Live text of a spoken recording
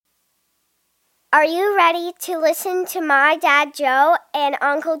Are you ready to listen to my dad Joe and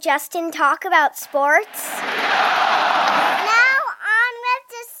Uncle Justin talk about sports? Now on with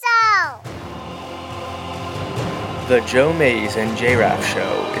the show. The Joe Mays and J-Raff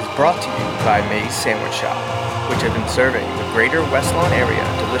Show is brought to you by Mays Sandwich Shop, which have been serving the greater West Lawn area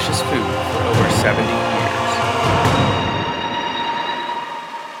delicious food for over 70 years.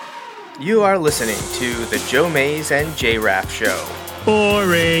 You are listening to the Joe Mays and J-Raff Show.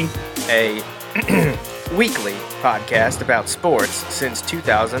 Boring. A weekly podcast about sports since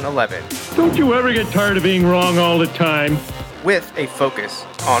 2011. Don't you ever get tired of being wrong all the time? With a focus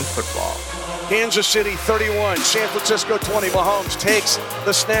on football. Kansas City 31, San Francisco 20. Mahomes takes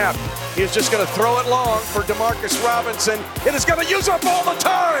the snap. He's just going to throw it long for Demarcus Robinson. It is going to use up all the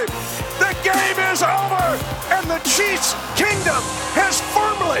time. The game is over, and the Chiefs' kingdom has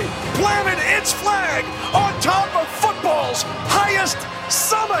firmly planted its flag on top of football's highest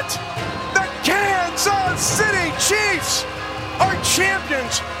summit. The Kansas City Chiefs are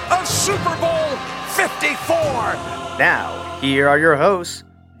champions of Super Bowl 54. Now, here are your hosts,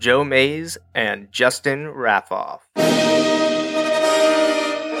 Joe Mays and Justin Raffoff.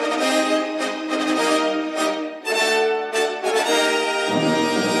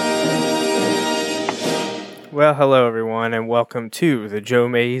 Well, hello everyone, and welcome to the Joe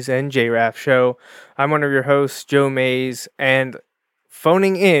Mays and J-Raff Show. I'm one of your hosts, Joe Mays, and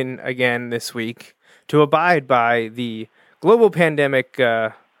phoning in again this week to abide by the global pandemic,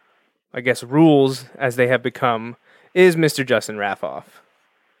 rules as they have become, is Mr. Justin Raffoff.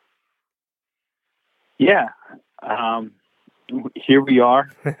 Yeah, here we are,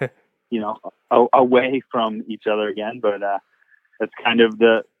 away from each other again, but that's kind of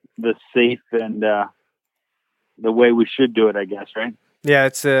the safe and the way we should do it, I guess, right? Yeah,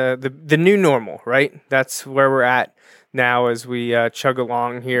 it's the new normal, right? That's where we're at now as we chug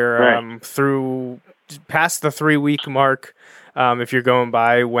along here right. Through past the 3-week mark. If you're going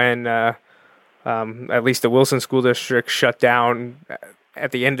by when at least the Wilson School District shut down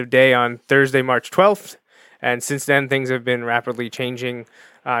at the end of day on Thursday, March 12th. And since then, things have been rapidly changing,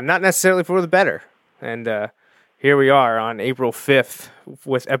 not necessarily for the better. And here we are on April 5th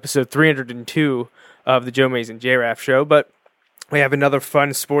with episode 302 of the Joe Mays and J-Raff Show. But we have another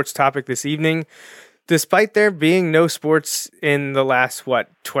fun sports topic this evening. Despite there being no sports in the last,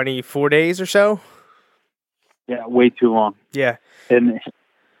 24 days or so? Yeah, way too long. Yeah. And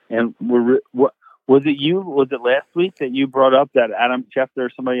what was it last week that you brought up that Adam Schefter or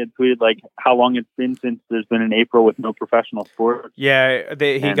somebody had tweeted like how long it's been since there's been an April with no professional sports? Yeah,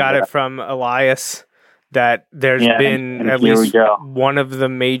 he got it from Elias that there's been at least one of the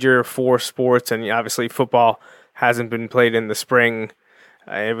major 4 sports, and obviously football hasn't been played in the spring.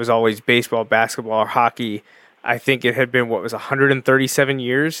 It was always baseball, basketball, or hockey. I think it had been, 137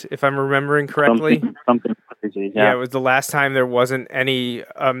 years, if I'm remembering correctly? Something crazy, yeah. It was the last time there wasn't any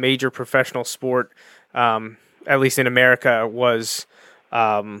major professional sport, at least in America, was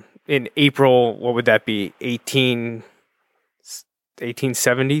in April, what would that be,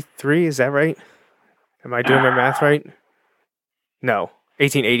 1873, is that right? Am I doing my math right? No,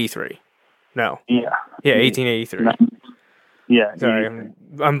 1883. No. Yeah. Yeah, 1883. Yeah. Sorry, I'm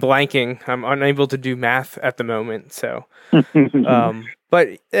blanking. I'm unable to do math at the moment. So, but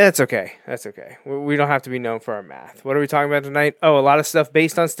that's okay. That's okay. We don't have to be known for our math. What are we talking about tonight? Oh, a lot of stuff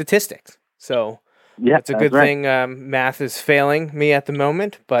based on statistics. So, yeah, it's a good thing. Math is failing me at the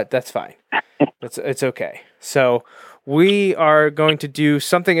moment, but that's fine. It's okay. So, we are going to do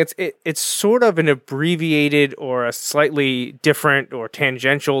something. It's sort of an abbreviated or a slightly different or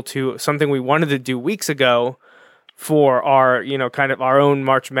tangential to something we wanted to do weeks ago for our, kind of our own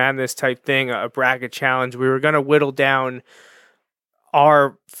March Madness type thing, a bracket challenge. We were going to whittle down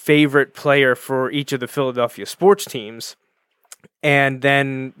our favorite player for each of the Philadelphia sports teams. And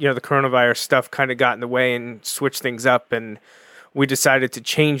then, the coronavirus stuff kind of got in the way and switched things up. And we decided to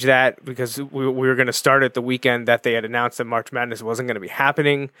change that because we were going to start at the weekend that they had announced that March Madness wasn't going to be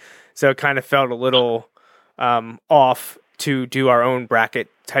happening. So it kind of felt a little off to do our own bracket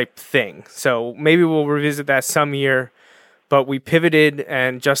type thing. So maybe we'll revisit that some year. But we pivoted,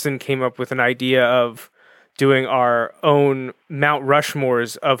 and Justin came up with an idea of doing our own Mount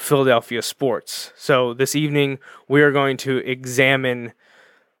Rushmores of Philadelphia sports. So this evening, we are going to examine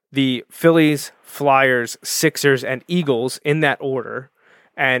the Phillies, Flyers, Sixers, and Eagles in that order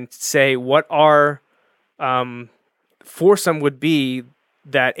and say what our foursome would be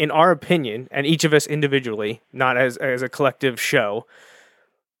that, in our opinion, and each of us individually, not as a collective show,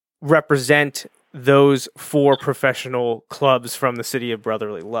 represent those 4 professional clubs from the city of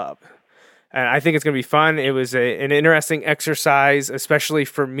brotherly love. And I think it's going to be fun. It was an interesting exercise, especially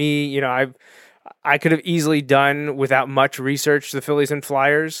for me. I've I could have easily done without much research the Phillies and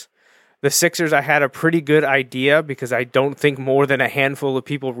Flyers. The Sixers, I had a pretty good idea because I don't think more than a handful of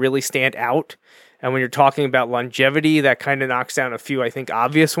people really stand out. And when you're talking about longevity, that kind of knocks down a few, I think,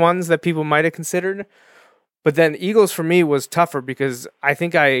 obvious ones that people might have considered. But then Eagles for me was tougher because I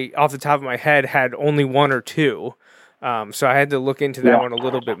think I, off the top of my head, had only one or two. So I had to look into that one a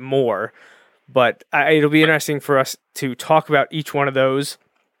little bit more. But it'll be interesting for us to talk about each one of those.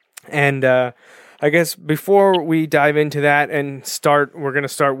 And I guess before we dive into that and start, we're going to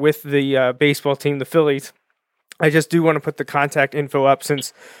start with the baseball team, the Phillies. I just do want to put the contact info up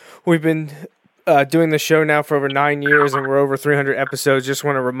since we've been doing the show now for over 9 years and we're over 300 episodes. Just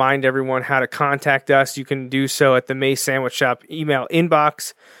want to remind everyone how to contact us. You can do so at the Mays Sandwich Shop email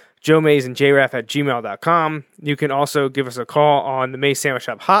inbox, joemaysandjraff@gmail.com. You can also give us a call on the Mays Sandwich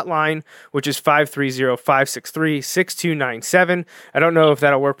Shop hotline, which is 530-563-6297. I don't know if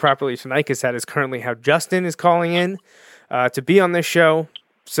that'll work properly tonight because that is currently how Justin is calling in to be on this show.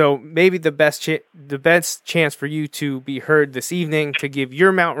 So maybe the best chance for you to be heard this evening to give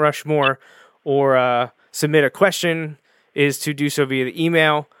your Mount Rushmore or submit a question is to do so via the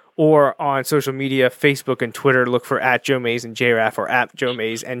email or on social media, Facebook and Twitter. Look for @JoeMaysandJraff or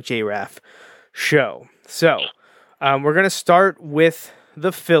 @JoeMaysandJraff show. So we're going to start with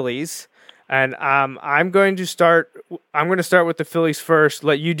the Phillies, and I'm going to start with the Phillies first.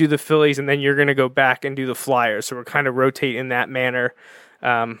 Let you do the Phillies, and then you're going to go back and do the Flyers. So we're kind of rotate in that manner.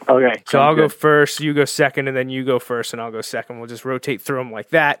 Okay. So I'll go first, you go second, and then you go first, and I'll go second. We'll just rotate through them like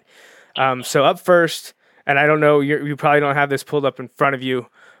that. So up first, and I don't know, you probably don't have this pulled up in front of you,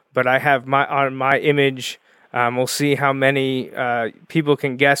 but I have on my image. We'll see how many people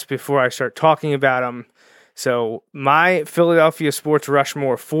can guess before I start talking about them. So my Philadelphia Sports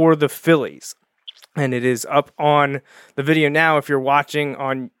Rushmore for the Phillies, and it is up on the video now if you're watching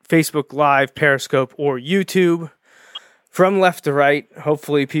on Facebook Live, Periscope, or YouTube. From left to right,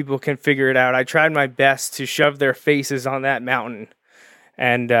 hopefully people can figure it out. I tried my best to shove their faces on that mountain,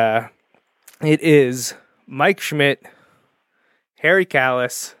 and it is Mike Schmidt, Harry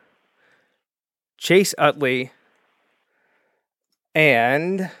Kalas, Chase Utley,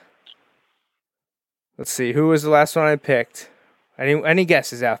 and let's see, who was the last one I picked? Any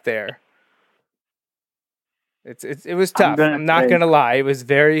guesses out there? It was tough. I'm not going to lie. It was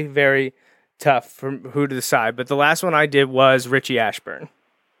very, very tough for who to decide. But the last one I did was Richie Ashburn.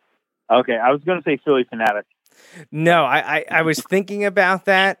 Okay, I was going to say Philly Fanatic. No, I was thinking about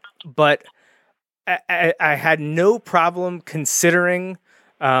that, but I had no problem considering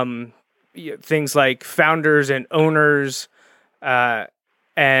things like founders and owners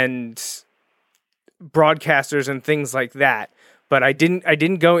and broadcasters and things like that. But I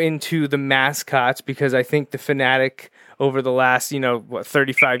didn't go into the mascots because I think the Fanatic over the last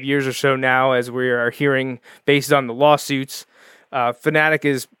 35 years or so now, as we are hearing based on the lawsuits, Fanatic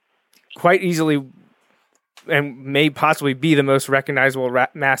is quite easily and may possibly be the most recognizable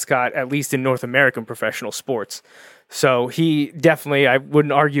mascot, at least in North American professional sports. So he definitely, I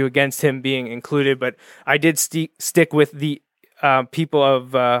wouldn't argue against him being included, but I did stick with the people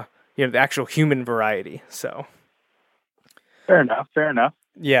of the actual human variety. So fair enough.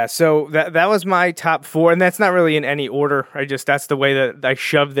 Yeah, so that was my top four, and that's not really in any order. That's the way that I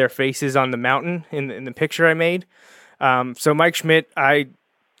shoved their faces on the mountain in the picture I made. So Mike Schmidt, I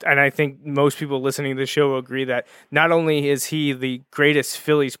think most people listening to the show will agree that not only is he the greatest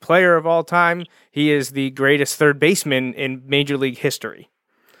Phillies player of all time, he is the greatest third baseman in Major League history.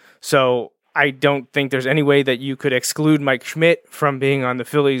 So I don't think there's any way that you could exclude Mike Schmidt from being on the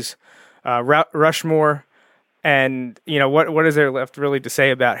Phillies Rushmore. And, what is there left really to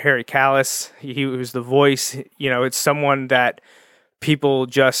say about Harry Kalas? He was the voice. It's someone that people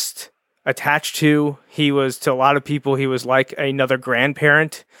just attached to. He was, to a lot of people, he was like another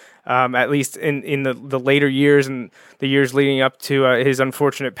grandparent, at least in the later years and the years leading up to his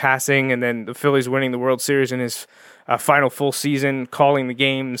unfortunate passing, and then the Phillies winning the World Series in his final full season, calling the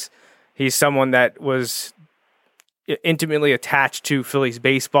games. He's someone that was intimately attached to Phillies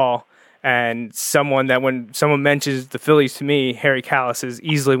baseball, and someone that when someone mentions the Phillies to me, Harry Kalas is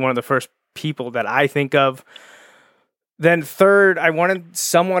easily one of the first people that I think of. Then third, I wanted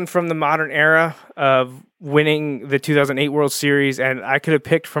someone from the modern era of winning the 2008 World Series, and I could have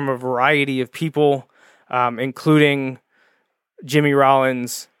picked from a variety of people, including Jimmy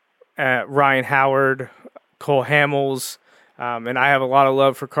Rollins, Ryan Howard, Cole Hamels, and I have a lot of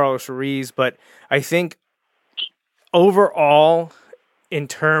love for Carlos Ruiz, but I think overall, in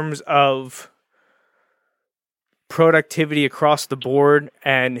terms of productivity across the board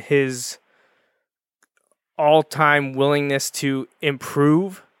and his all-time willingness to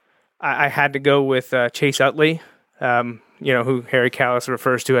improve, I had to go with Chase Utley, who Harry Kalas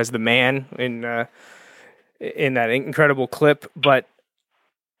refers to as the man in that incredible clip. But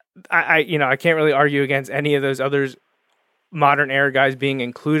I can't really argue against any of those others modern era guys being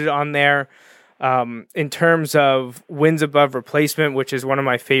included on there. In terms of wins above replacement, which is one of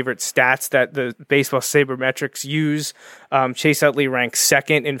my favorite stats that the Baseball Sabermetrics use, Chase Utley ranks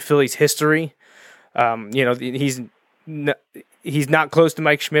second in Phillies history. He's not close to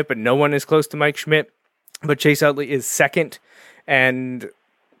Mike Schmidt, but no one is close to Mike Schmidt. But Chase Utley is second, and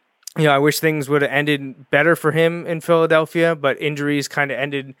I wish things would have ended better for him in Philadelphia, but injuries kind of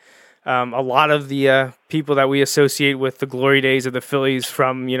ended a lot of the people that we associate with the glory days of the Phillies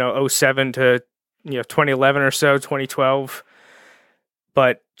from 07 to 2011 or so, 2012.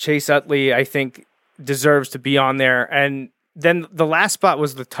 But Chase Utley, I think, deserves to be on there. And then the last spot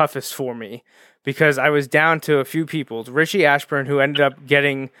was the toughest for me, because I was down to a few people. Richie Ashburn, who ended up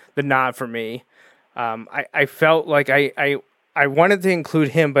getting the nod for me. I felt like I wanted to include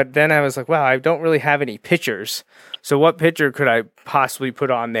him, but then I was like, wow, I don't really have any pitchers. So what pitcher could I possibly put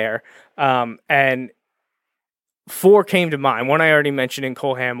on there? And 4 came to mind. One I already mentioned in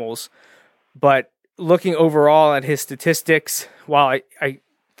Cole Hamels. But looking overall at his statistics, while I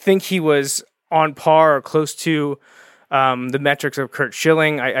think he was on par or close to the metrics of Curt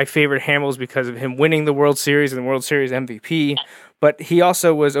Schilling, I favored Hamels because of him winning the World Series and the World Series MVP. But he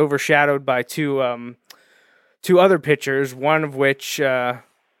also was overshadowed by two other pitchers, one of which,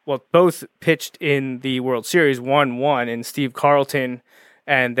 both pitched in the World Series, one won in Steve Carlton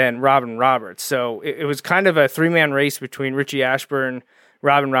and then Robin Roberts. So it was kind of a 3-man race between Richie Ashburn,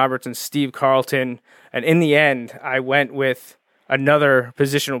 Robin Roberts, and Steve Carlton. And in the end, I went with another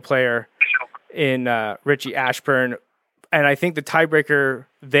positional player in Richie Ashburn. And I think the tiebreaker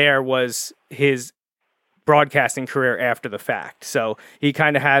there was his broadcasting career after the fact. So he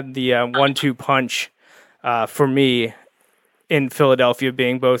kind of had the 1-2 punch for me in Philadelphia,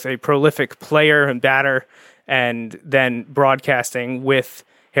 being both a prolific player and batter and then broadcasting with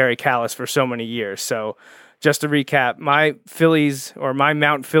Harry Kalas for so many years. So just to recap, my Phillies, or my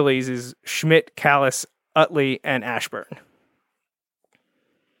Mount Phillies, is Schmidt, Kalas, Utley, and Ashburn.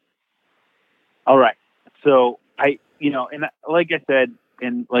 All right. So and like I said,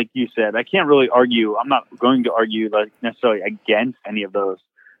 and like you said, I can't really argue. I'm not going to argue necessarily against any of those.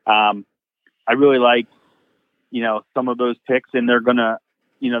 I really like, some of those picks, and they're gonna,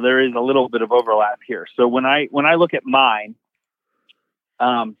 there is a little bit of overlap here. So when I look at mine,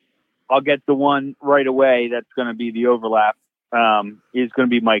 I'll get the one right away that's going to be the overlap, is going to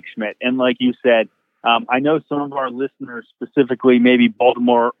be Mike Schmidt. And like you said, I know some of our listeners, specifically maybe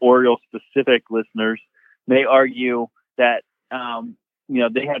Baltimore Orioles specific listeners, may argue that,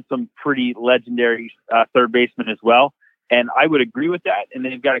 they had some pretty legendary third basemen as well. And I would agree with that. And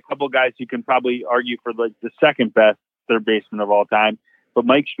they've got a couple of guys who can probably argue for the second best third baseman of all time. But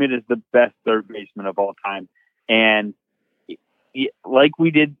Mike Schmidt is the best third baseman of all time. And like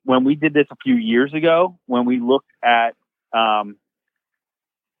we did when we did this a few years ago, when we looked at how,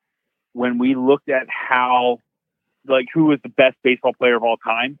 who was the best baseball player of all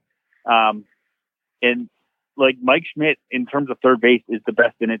time. And Mike Schmidt, in terms of third base, is the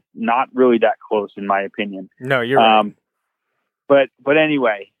best, and it's not really that close, in my opinion. No, you're right. But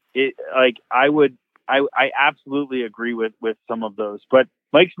anyway, I absolutely agree with some of those, but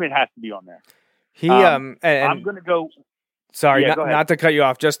Mike Schmidt has to be on there. And I'm going to go. Sorry, not to cut you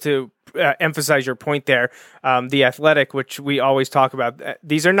off, just to emphasize your point there. The Athletic, which we always talk about,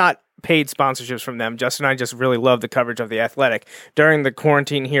 these are not paid sponsorships from them. Justin and I just really love the coverage of The Athletic. During the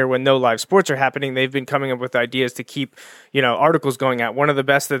quarantine here, when no live sports are happening, they've been coming up with ideas to keep, articles going out. One of the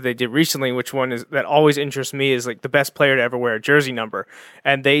best that they did recently, which one is that always interests me, is the best player to ever wear a jersey number.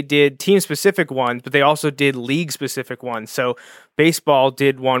 And they did team-specific ones, but they also did league-specific ones. So baseball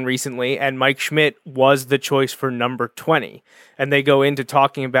did one recently, and Mike Schmidt was the choice for number 20. And they go into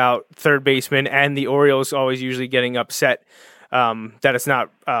talking about third baseman and the Orioles always usually getting upset that it's not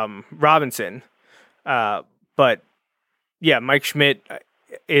Robinson. But yeah, Mike Schmidt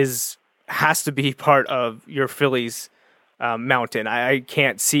has to be part of your Phillies mountain. I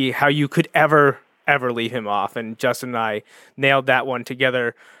can't see how you could ever leave him off. And Justin and I nailed that one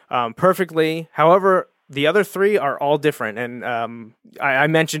together perfectly. However, the other 3 are all different. And I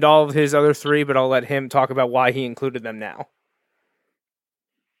mentioned all of his other 3, but I'll let him talk about why he included them now.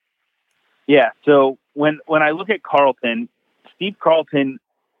 Yeah, so when I look at Carlton, Steve Carlton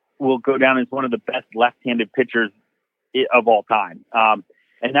will go down as one of the best left-handed pitchers of all time.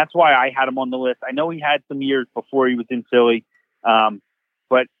 And that's why I had him on the list. I know he had some years before he was in Philly,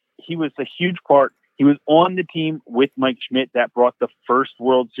 but he was a huge part He was on the team with Mike Schmidt that brought the first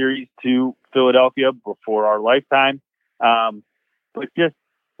World Series to Philadelphia before our lifetime. But just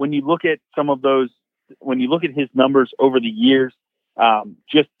when you look at when you look at his numbers over the years,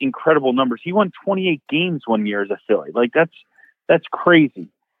 just incredible numbers. He won 28 games one year as a Philly. Like that's crazy.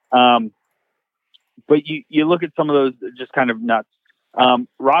 But you look at some of those just kind of nuts.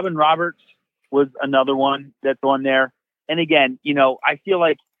 Robin Roberts was another one that's on there. And again, I feel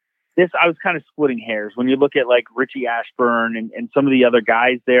like I was kind of splitting hairs when you look at like Richie Ashburn and some of the other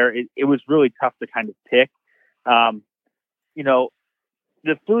guys there. It was really tough to kind of pick.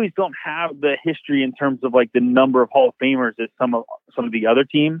 The Phillies don't have the history in terms of like the number of Hall of Famers as some of the other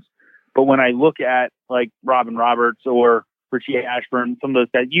teams. But when I look at like Robin Roberts or Richie Ashburn, some of those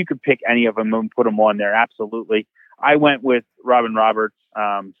guys, you could pick any of them and put them on there. Absolutely. I went with Robin Roberts.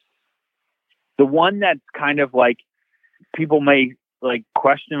 The one that's kind of like people may like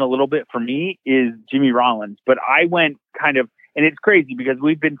question a little bit for me is Jimmy Rollins, but I went kind of, and it's crazy because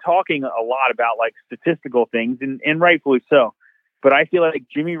we've been talking a lot about like statistical things and rightfully so. But I feel like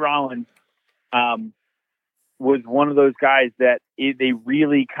Jimmy Rollins was one of those guys that they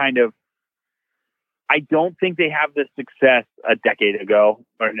really kind of, I don't think they have the success a decade ago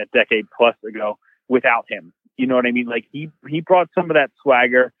or a decade plus ago without him. You know what I mean? Like he brought some of that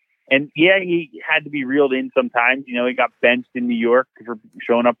swagger, and yeah, he had to be reeled in sometimes. He got benched in New York for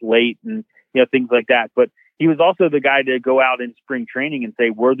showing up late and, things like that. But he was also the guy to go out in spring training and say,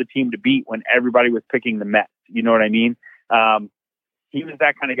 we're the team to beat when everybody was picking the Mets. You know what I mean? He was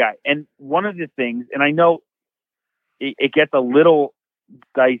that kind of guy. And one of the things, and I know it gets a little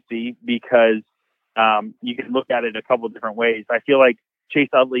dicey because you can look at it a couple of different ways. I feel like Chase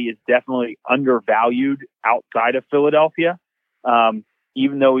Utley is definitely undervalued outside of Philadelphia,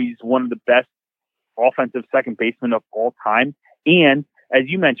 even though he's one of the best offensive second basemen of all time. And as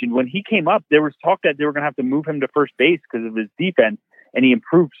you mentioned, when he came up, there was talk that they were going to have to move him to first base because of his defense, and he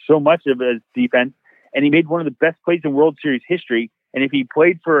improved so much of his defense, and he made one of the best plays in World Series history. And if he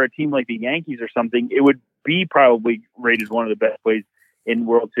played for a team like the Yankees or something, it would be probably rated one of the best plays in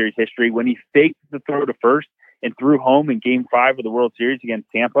World Series history when he faked the throw to first and threw home in Game 5 of the World Series against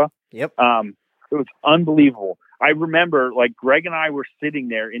Tampa. Yep. It was unbelievable. I remember like Greg and I were sitting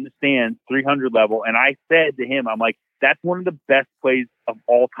there in the stands, 300 level, and I said to him, I'm like, that's one of the best plays of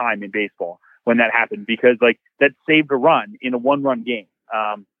all time in baseball when that happened, because like that saved a run in a 1-run game.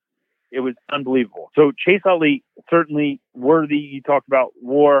 It was unbelievable. So Chase Utley, certainly worthy. You talked about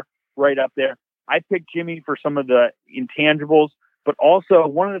WAR right up there. I picked Jimmy for some of the intangibles, but also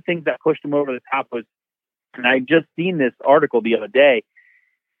one of the things that pushed him over the top was, and I just seen this article the other day,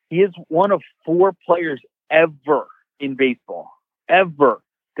 he is one of 4 players ever in baseball, ever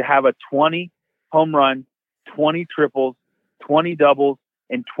to have a 20 home run, 20 triples, 20 doubles,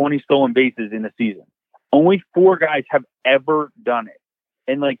 and 20 stolen bases in a season. Only 4 guys have ever done it.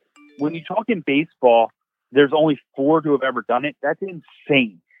 And like, when you talk in baseball, there's only 4 to have ever done it. That's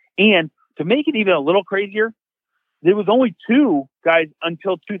insane. And to make it even a little crazier, there was only 2 guys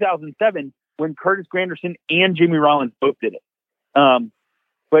until 2007 when Curtis Granderson and Jimmy Rollins both did it.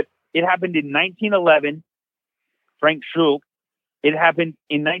 But it happened in 1911, Frank Schultz. It happened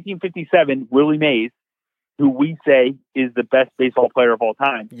in 1957, Willie Mays, who we say is the best baseball player of all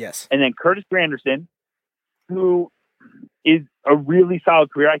time. Yes. And then Curtis Granderson, who is a really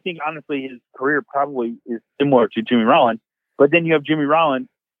solid career. I think, honestly, his career probably is similar to Jimmy Rollins. But then you have Jimmy Rollins,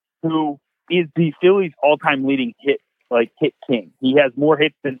 who is the Phillies' all-time leading hit king. He has more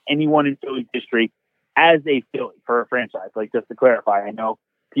hits than anyone in Phillies history as a Philly for a franchise. Like, just to clarify, I know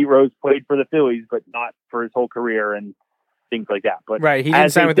Pete Rose played for the Phillies, but not for his whole career and things like that. But right, he didn't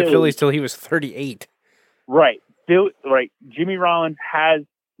sign with the Phillies till he was 38. Right. Jimmy Rollins has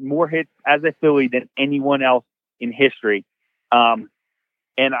more hits as a Philly than anyone else in history. And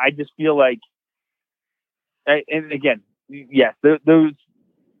I just feel like, and again, yes, those,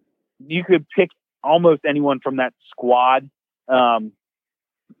 you could pick almost anyone from that squad.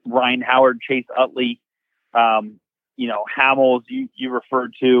 Ryan Howard, Chase Utley, Hamels, you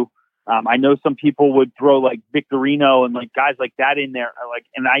referred to. I know some people would throw like Victorino and like guys like that in there.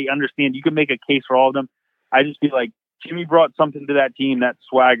 And I understand you can make a case for all of them. I just feel like Jimmy brought something to that team, that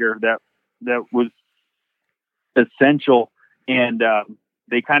swagger that was essential, and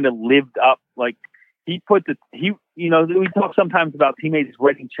they kind of lived up. Like we talk sometimes about teammates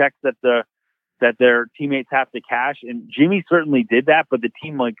writing checks that the that their teammates have to cash. And Jimmy certainly did that, but the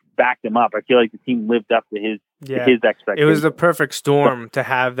team backed him up. I feel like the team lived up to his expectations. It was the perfect storm to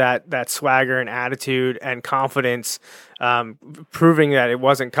have that swagger and attitude and confidence, proving that it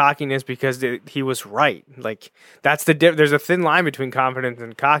wasn't cockiness because he was right. Like that's there's a thin line between confidence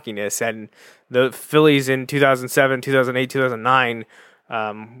and cockiness, and the Phillies in 2007, 2008, 2009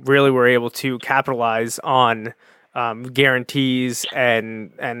 really were able to capitalize on guarantees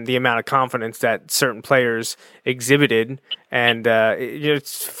and the amount of confidence that certain players exhibited. And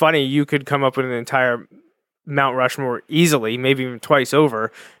it's funny, you could come up with an entire Mount Rushmore easily, maybe even twice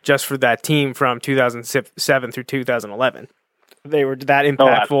over, just for that team from 2007 through 2011. They were that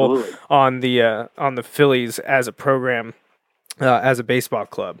impactful on the Phillies as a program, as a baseball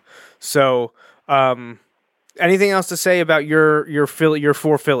club. So, anything else to say about your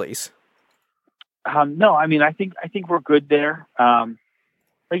four Phillies? No, I mean, I think we're good there. Like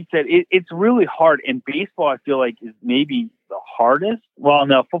you said, it's really hard. And baseball, I feel like, is maybe the hardest. Well,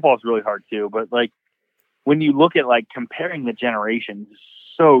 no, football is really hard too. But when you look at comparing the generations, it's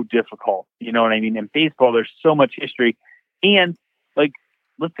so difficult. You know what I mean? In baseball, there's so much history, and let's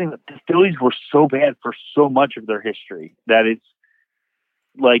think that the Phillies were so bad for so much of their history that it's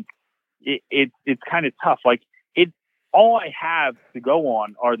it's kind of tough. All I have to go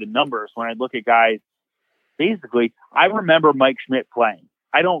on are the numbers when I look at guys. Basically, I remember Mike Schmidt playing.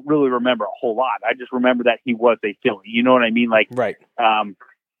 I don't really remember a whole lot. I just remember that he was a Philly. You know what I mean? Right. And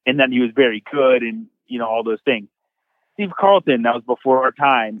then he was very good and, all those things. Steve Carlton, that was before our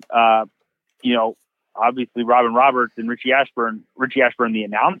time. Obviously Robin Roberts and Richie Ashburn. Richie Ashburn, the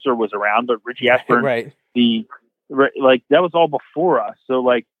announcer, was around, but Richie Ashburn, right. That was all before us. So,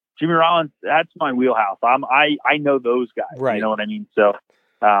 Jimmy Rollins, that's my wheelhouse. I know those guys. Right. You know what I mean? So,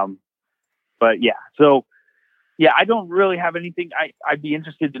 but yeah. So, yeah, I don't really have anything. I'd be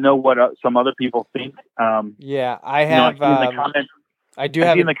interested to know what some other people think. Yeah, I have. In the comments, I do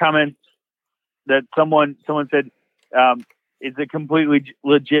have in the comments that someone said it's a completely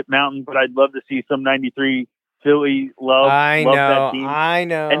legit mountain, but I'd love to see some '93 Philly love that team. I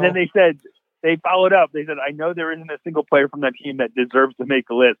know. And then they followed up. They said, I know there isn't a single player from that team that deserves to make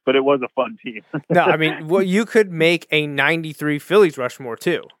the list, but it was a fun team. No, I mean, you could make a 93 Phillies Rushmore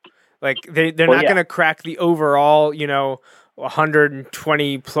too. They're not going to crack the overall,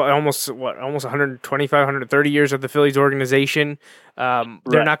 120 plus, almost 125, 130 years of the Phillies organization.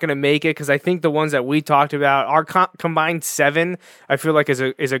 They're not going to make it because I think the ones that we talked about, our combined 7, I feel like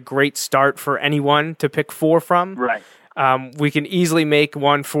is a great start for anyone to pick 4 from. Right. We can easily make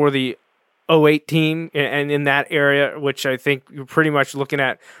one for the 08 team and in that area, which I think you're pretty much looking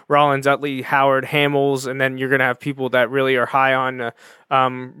at Rollins, Utley, Howard, Hamels, and then you're going to have people that really are high on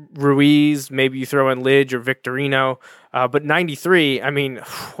Ruiz. Maybe you throw in Lidge or Victorino. But 93, I mean,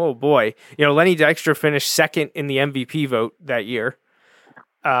 oh boy. Lenny Dykstra finished second in the MVP vote that year.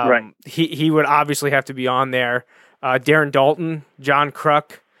 Right. He would obviously have to be on there. Darren Daulton, John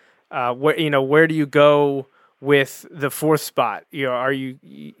Kruk. Where do you go with the 4th spot? Are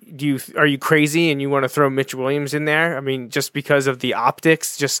you crazy and you want to throw Mitch Williams in there? I mean, just because of the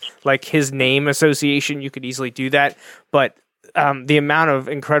optics, just like his name association, you could easily do that. But the amount of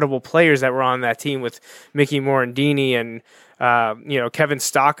incredible players that were on that team with Mickey Morandini and Kevin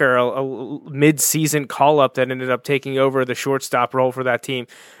Stocker, a mid-season call-up that ended up taking over the shortstop role for that team,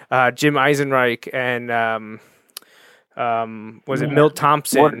 Jim Eisenreich and was it Milt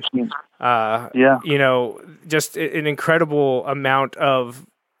Thompson? Just an incredible amount of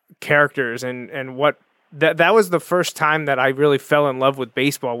characters and what that was the first time that I really fell in love with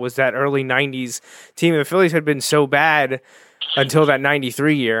baseball, was that early 90s team. The Phillies had been so bad until that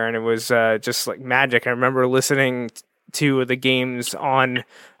 93 year, and it was just like magic. I remember listening to the games on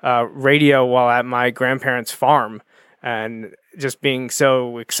radio while at my grandparents' farm and just being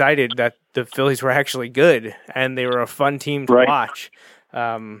so excited that the Phillies were actually good and they were a fun team to watch.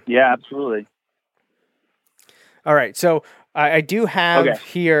 Yeah, absolutely. All right, so I do have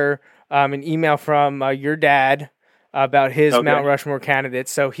here an email from your dad about his Mount Rushmore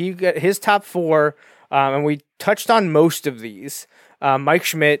candidates. So he got his top 4, and we touched on most of these. Mike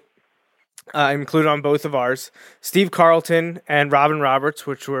Schmidt, included on both of ours. Steve Carlton and Robin Roberts,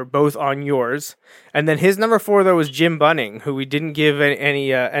 which were both on yours. And then his number 4, though, was Jim Bunning, who we didn't give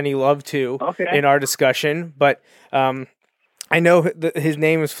any love to in our discussion. But I know his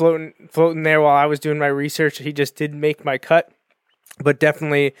name was floating there while I was doing my research. He just didn't make my cut, but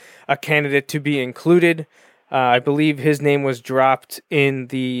definitely a candidate to be included. I believe his name was dropped in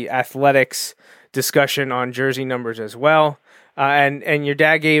the Athletics discussion on jersey numbers as well. And your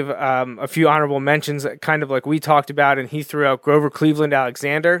dad gave a few honorable mentions, kind of like we talked about, and he threw out Grover Cleveland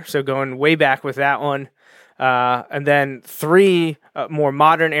Alexander, so going way back with that one. And then 3 more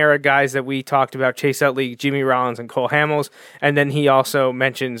modern era guys that we talked about, Chase Utley, Jimmy Rollins, and Cole Hamels. And then he also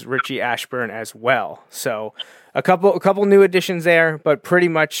mentions Richie Ashburn as well. So a couple new additions there, but pretty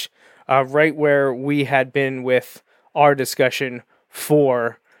much right where we had been with our discussion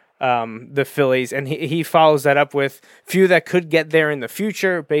for the Phillies. And he follows that up with few that could get there in the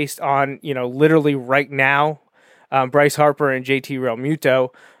future based on, literally right now. Bryce Harper and JT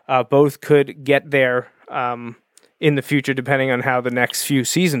Realmuto both could get there in the future, depending on how the next few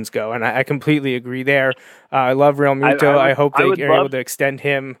seasons go. And I completely agree there. I love Realmuto. I hope they are able to extend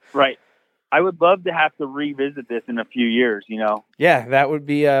him. Right. I would love to have to revisit this in a few years, Yeah, that would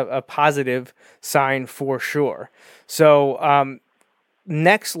be a positive sign for sure. So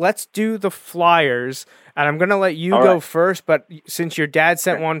next, let's do the Flyers. And I'm going to let you go first, but since your dad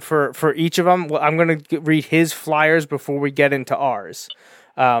sent one for each of them, I'm going to read his Flyers before we get into ours.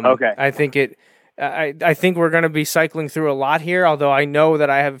 Okay. I think I think we're going to be cycling through a lot here, although I know that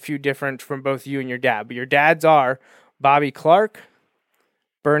I have a few different from both you and your dad. But your dads are Bobby Clarke,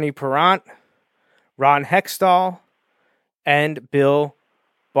 Bernie Parent, Ron Hextall, and Bill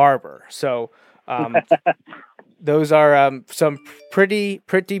Barber. So those are some pretty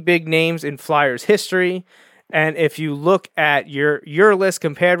big names in Flyers history. And if you look at your list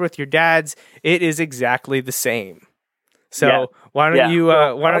compared with your dad's, it is exactly the same. So why don't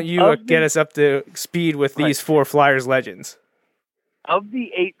you get us up to speed with these 4 Flyers legends? Of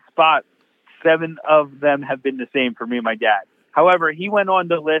the 8 spots, 7 of them have been the same for me and my dad. However, he went on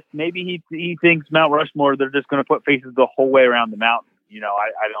the list. Maybe he thinks Mount Rushmore, they're just going to put faces the whole way around the mountain.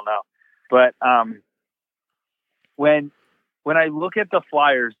 I don't know. But when I look at the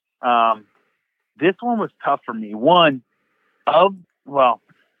Flyers, this one was tough for me.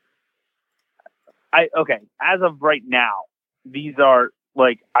 As of right now, these are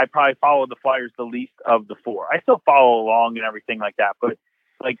I probably follow the Flyers the least of the 4. I still follow along and everything like that, but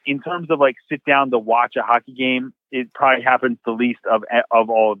in terms of sit down to watch a hockey game, it probably happens the least of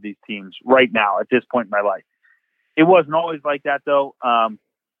all of these teams right now at this point in my life. It wasn't always like that though.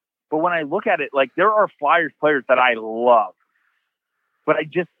 But when I look at it, there are Flyers players that I love, but I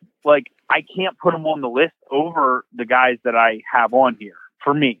just I can't put them on the list over the guys that I have on here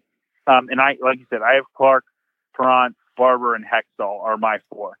for me. And I, like you said, I have Clarke, Parent, Barber, and Hextall are my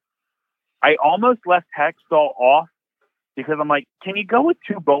 4. I almost left Hextall off because I'm can you go with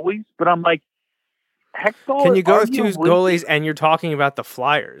 2 goalies? But I'm Hextall. Can you go with 2 goalies and you're talking about the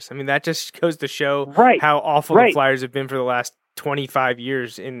Flyers? I mean, that just goes to show how awful the Flyers have been for the last 25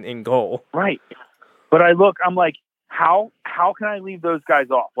 years in goal. Right. But I'm how can I leave those guys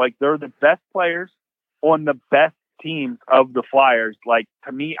off? They're the best players on the best teams of the Flyers.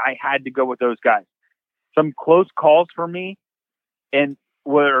 To me, I had to go with those guys. Some close calls for me and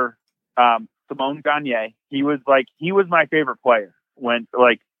were Simon Gagne. He was my favorite player when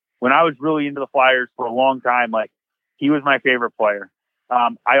I was really into the Flyers for a long time. He was my favorite player.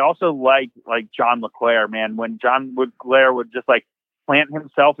 I also liked John LeClair, man. When John LeClair would just plant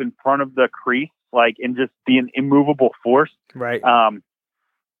himself in front of the crease, and just be an immovable force. Right. Some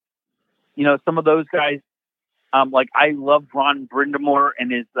of those guys, I loved Ron Brindamore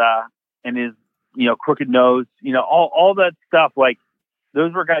and his crooked nose, all that stuff.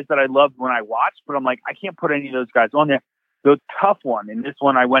 Those were guys that I loved when I watched, but I'm I can't put any of those guys on there. The tough one, and this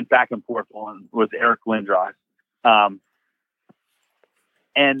one I went back and forth on, was Eric Lindros.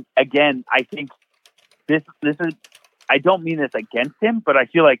 And again, I think this is, I don't mean this against him, but I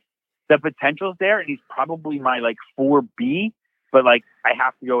feel the potential's there, and he's probably my 4B, but I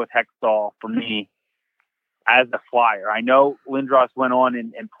have to go with Hextall for me as a Flyer. I know Lindros went on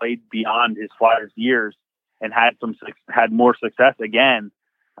and played beyond his Flyers years and had more success again.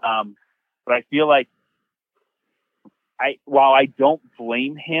 But I feel while I don't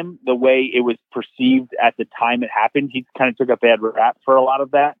blame him the way it was perceived at the time it happened, he kind of took a bad rap for a lot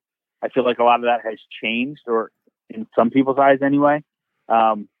of that. I feel a lot of that has changed, or in some people's eyes anyway.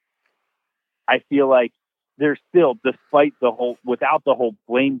 I feel there's still, despite without the whole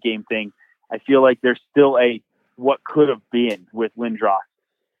blame game thing, I feel there's still what could have been with Lindros,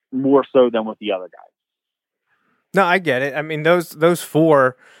 more so than with the other guys. No, I get it. I mean, those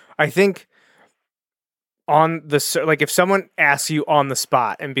 4, I think on the, if someone asks you on the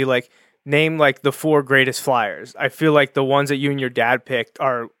spot and be name the 4 greatest Flyers, I feel the ones that you and your dad picked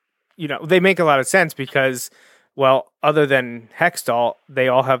are, they make a lot of sense because, well, other than Hextall, they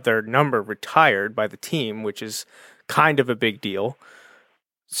all have their number retired by the team, which is kind of a big deal.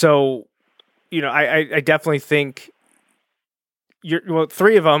 So, I definitely think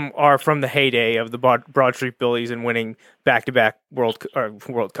three of them are from the heyday of the Broad Street Bullies and winning back-to-back World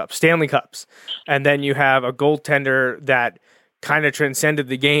Cups, Stanley Cups. And then you have a goaltender that kind of transcended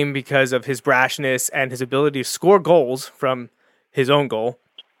the game because of his brashness and his ability to score goals from his own goal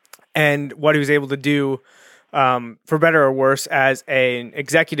and what he was able to do, for better or worse, as an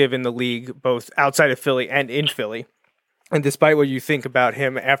executive in the league, both outside of Philly and in Philly. And despite what you think about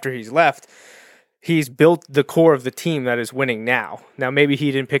him after he's left, he's built the core of the team that is winning now. Now, maybe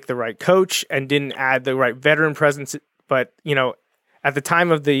he didn't pick the right coach and didn't add the right veteran presence, but, at the time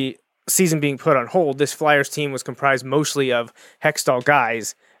of the season being put on hold, this Flyers team was comprised mostly of Hextall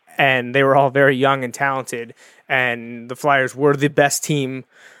guys, and they were all very young and talented, and the Flyers were the best team,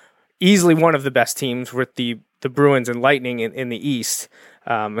 easily one of the best teams with the Bruins and Lightning in the East.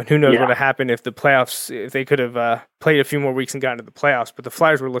 And who knows what would have happened if the playoffs, if they could have played a few more weeks and gotten to the playoffs. But the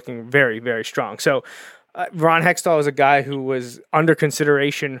Flyers were looking very, very strong. So Ron Hextall is a guy who was under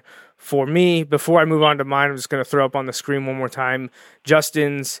consideration for me. Before I move on to mine, I'm just going to throw up on the screen one more time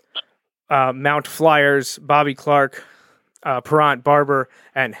Justin's Mount Flyers, Bobby Clarke, Parent, Barber,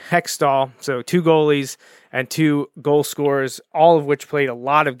 and Hextall. So 2 goalies and 2 goal scorers, all of which played a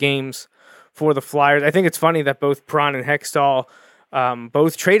lot of games for the Flyers. I think it's funny that both Parent and Hextall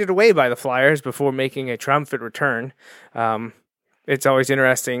both traded away by the Flyers before making a triumphant return. It's always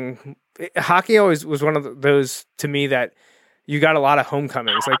interesting. Hockey always was one of those, to me, that you got a lot of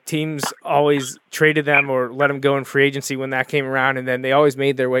homecomings. Like, teams always traded them or let them go in free agency when that came around, and then they always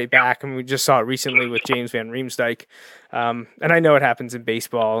made their way back. And we just saw it recently with James Van Riemsdyk. And I know it happens in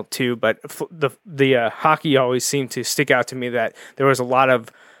baseball too, but the hockey always seemed to stick out to me that there was a lot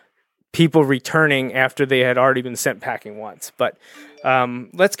of people returning after they had already been sent packing once. But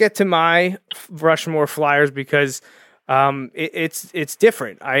let's get to my Rushmore Flyers because it's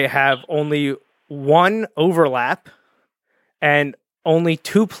different. I have only 1 overlap and only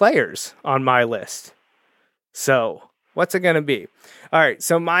 2 players on my list. So what's it going to be? All right,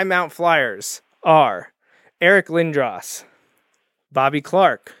 so my Mount Flyers are Eric Lindros, Bobby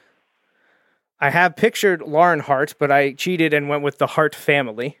Clarke. I have pictured Lauren Hart, but I cheated and went with the Hart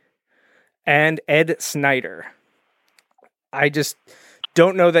family. And Ed Snider. I just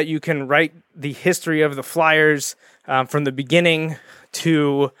don't know that you can write the history of the Flyers from the beginning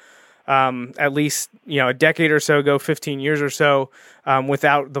to at least a decade or so ago, 15 years or so,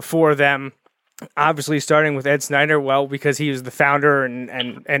 without the 4 of them. Obviously, starting with Ed Snider, well, because he was the founder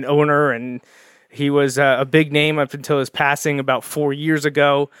and owner, and he was a big name up until his passing about 4 years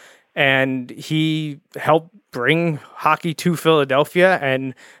ago. And he helped bring hockey to Philadelphia,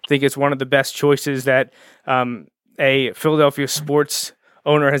 and I think it's one of the best choices that a Philadelphia sports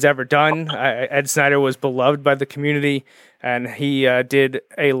owner has ever done. Ed Snider was beloved by the community, and he did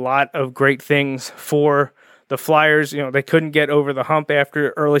a lot of great things for the Flyers. They couldn't get over the hump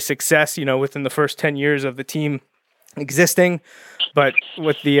after early success, within the first 10 years of the team existing. But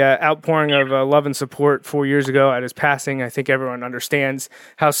with the outpouring of love and support 4 years ago at his passing, I think everyone understands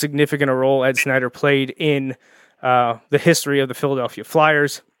how significant a role Ed Snider played in the history of the Philadelphia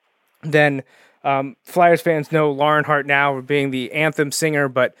Flyers. Then Flyers fans know Lauren Hart now for being the anthem singer,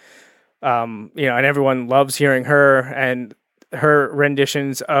 but and everyone loves hearing her and her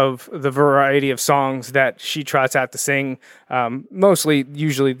renditions of the variety of songs that she trots out to sing,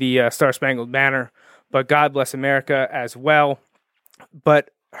 usually the Star Spangled Banner, but God Bless America as well. But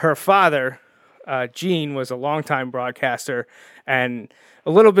her father, Gene, was a longtime broadcaster, and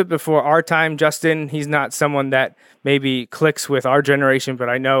a little bit before our time. Justin, he's not someone that maybe clicks with our generation, but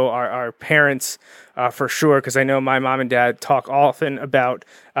I know our parents for sure, because I know my mom and dad talk often about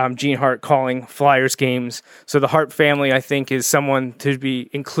Gene Hart calling Flyers games. So the Hart family, I think, is someone to be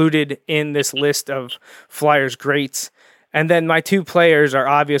included in this list of Flyers greats. And then my 2 players are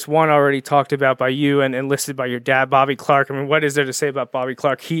obvious. One already talked about by you and listed by your dad, Bobby Clarke. I mean, what is there to say about Bobby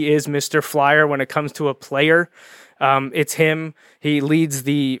Clarke? He is Mr. Flyer when it comes to a player. It's him. He leads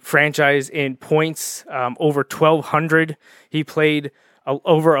the franchise in points, over 1,200. He played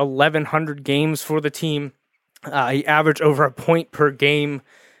over 1,100 games for the team. He averaged over a point per game.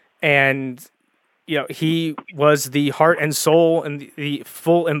 And, he was the heart and soul and the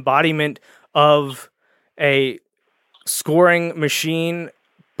full embodiment of a scoring machine,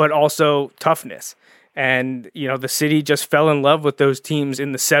 but also toughness. And, the city just fell in love with those teams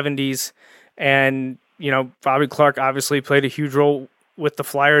in the 70s. And, Bobby Clarke obviously played a huge role with the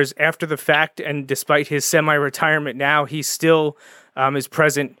Flyers after the fact. And despite his semi-retirement now, he still is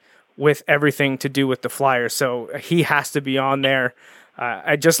present with everything to do with the Flyers. So he has to be on there.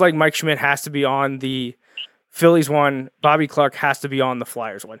 Just like Mike Schmidt has to be on the Phillies one, Bobby Clarke has to be on the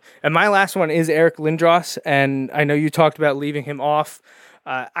Flyers one. And my last one is Eric Lindros, and I know you talked about leaving him off.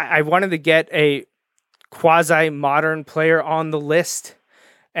 I wanted to get a quasi-modern player on the list,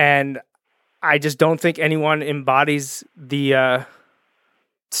 and I just don't think anyone embodies the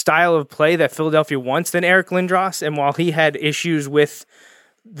style of play that Philadelphia wants than Eric Lindros. And while he had issues with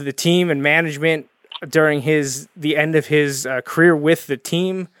the team and management during the end of his career with the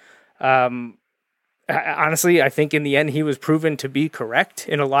team, honestly, I think in the end he was proven to be correct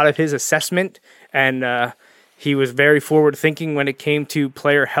in a lot of his assessment, and he was very forward-thinking when it came to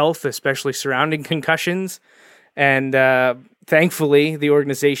player health, especially surrounding concussions. And thankfully, the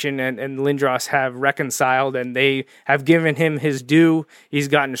organization and Lindros have reconciled, and they have given him his due. He's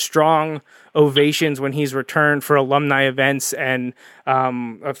gotten strong ovations when he's returned for alumni events. And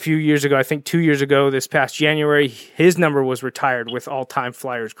a few years ago, I think 2 years ago, this past January, his number was retired with all-time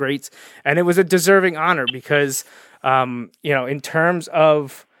Flyers greats. And it was a deserving honor because, in terms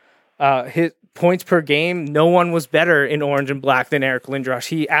of his points per game, no one was better in orange and black than Eric Lindros.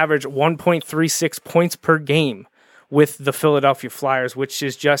 He averaged 1.36 points per game with the Philadelphia Flyers, which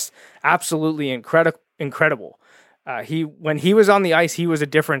is just absolutely incredible. When he was on the ice, he was a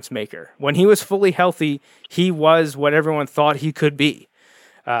difference maker. When he was fully healthy, he was what everyone thought he could be.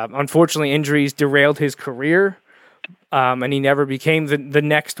 Unfortunately, injuries derailed his career, and he never became the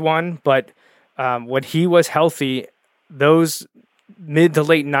next one. But when he was healthy, those mid to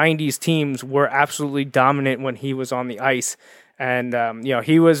late 90s teams were absolutely dominant when he was on the ice. And,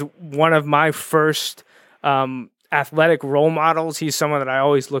 he was one of my first athletic role models. He's someone that I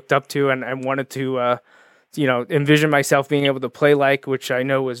always looked up to and wanted to, envision myself being able to play like, which I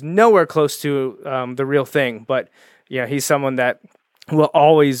know was nowhere close to the real thing. But, he's someone that will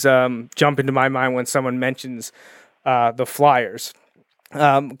always jump into my mind when someone mentions the Flyers.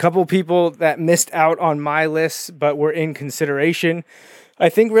 A couple people that missed out on my list, but were in consideration. I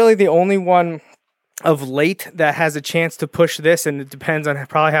think really the only one of late that has a chance to push this, and it depends on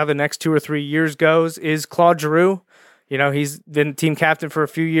probably how the next 2 or 3 years goes, is Claude Giroux. He's been team captain for a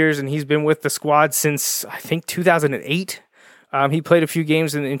few years, and he's been with the squad since, I think, 2008. He played a few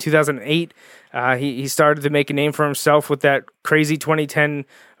games in 2008. He started to make a name for himself with that crazy 2010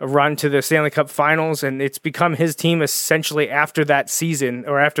 run to the Stanley Cup Finals, and it's become his team essentially after that season,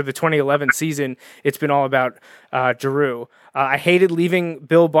 or after the 2011 season. It's been all about Giroux. I hated leaving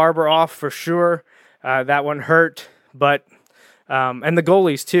Bill Barber off for sure. That one hurt, but and the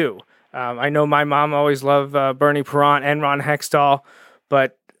goalies too. I know my mom always loved Bernie Perrant and Ron Hextall,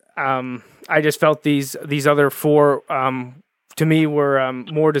 but I just felt these other four to me were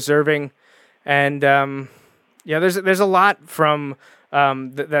more deserving. And there's a lot from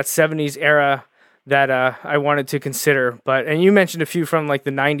that 70s era that I wanted to consider. And you mentioned a few from like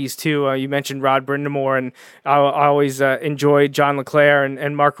the 90s too. You mentioned Rod Brind'Amour, and I always enjoyed John LeClair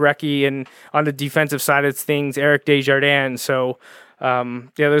and Mark Recchi, and on the defensive side of things, Eric Desjardins. So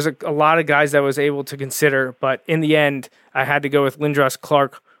there's a lot of guys that I was able to consider, but in the end, I had to go with Lindros,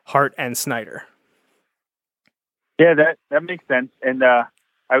 Clarke, Hart, and Snyder. Yeah, that makes sense. And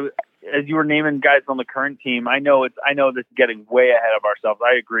as you were naming guys on the current team, I know this is getting way ahead of ourselves.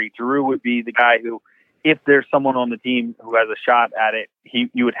 I agree. Giroux would be the guy who, if there's someone on the team who has a shot at it,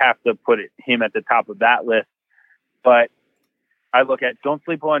 you would have to put him at the top of that list. But I look at don't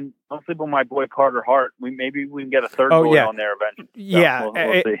sleep on my boy Carter Hart. Maybe we can get a third boy on there eventually. Yeah,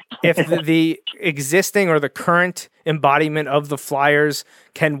 we'll see. If the existing or the current embodiment of the Flyers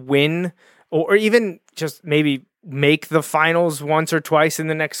can win, or even just maybe make the finals once or twice in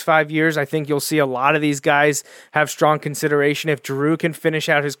the next 5 years, I think you'll see a lot of these guys have strong consideration. If Giroux can finish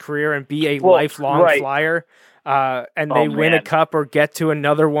out his career and be a lifelong Flyer, and they win a cup or get to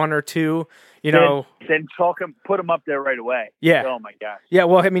another one or two, then chalk him, put him up there right away. Yeah. Oh my gosh. Yeah.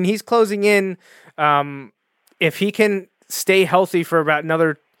 Well, I mean, he's closing in. If he can stay healthy for about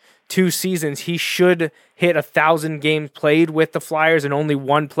another 2 seasons, he should hit 1,000 games played with the Flyers, and only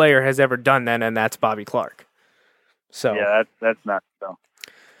one player has ever done that, and that's Bobby Clarke. So yeah, that's not so.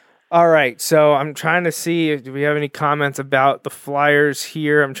 All right, so I'm trying to see do we have any comments about the Flyers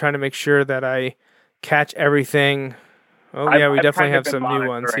here. I'm trying to make sure that I catch everything. Oh yeah, we definitely have some new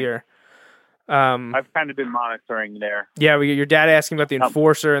ones here. I've kind of been monitoring there. Yeah, your dad asking about the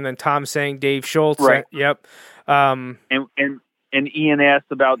enforcer, and then Tom saying Dave Schultz. Right. Yep. And Ian asked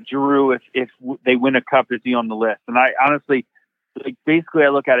about Giroux if they win a cup, is he on the list? And I honestly, basically, I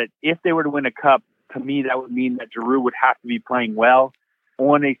look at it. If they were to win a cup, to me, that would mean that Giroux would have to be playing well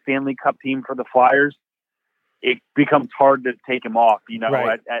on a Stanley Cup team for the Flyers. it becomes hard to take him off,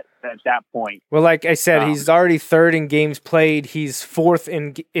 Right. at that point. Well, like I said, he's already third in games played. He's fourth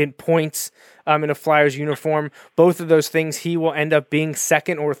in points in a Flyers uniform. Both of those things, he will end up being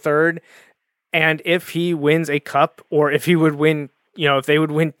second or third. And if he wins a cup, or if he would win, if they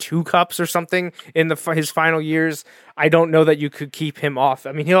would win 2 cups or something in his final years, I don't know that you could keep him off.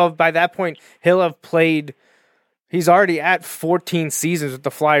 I mean, by that point, he'll have played. He's already at 14 seasons with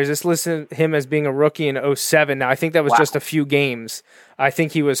the Flyers. This listed him as being a rookie in 2007. Now, I think that was just a few games. I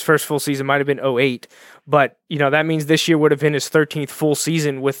think his first full season might have been 2008. But, that means this year would have been his 13th full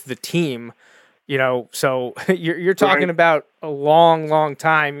season with the team. So you're talking about a long, long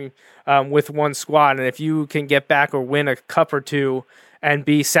time with one squad. And if you can get back or win a cup or two and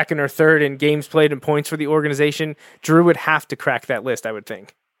be second or third in games played and points for the organization, Drew would have to crack that list, I would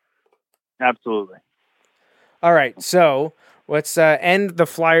think. Absolutely. All right, so let's end the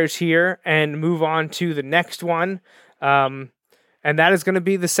Flyers here and move on to the next one, and that is going to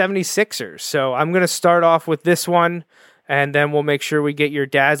be the 76ers. So I'm going to start off with this one, and then we'll make sure we get your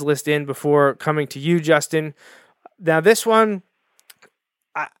dad's list in before coming to you, Justin. Now, this one,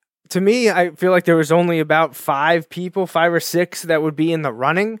 to me, I feel like there was only about 5 or 6 that would be in the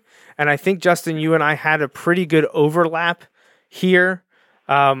running, and I think, Justin, you and I had a pretty good overlap here.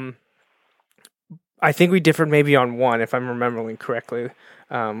 I think we differed maybe on one, if I'm remembering correctly.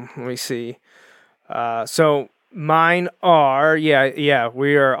 Let me see. So mine are,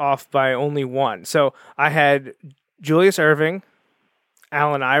 we are off by only one. So I had Julius Erving,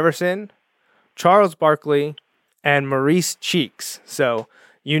 Allen Iverson, Charles Barkley, and Maurice Cheeks. So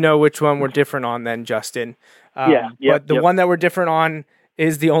you know which one we're different on then, Justin. But the one that we're different on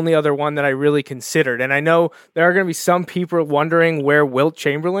is the only other one that I really considered. And I know there are going to be some people wondering where Wilt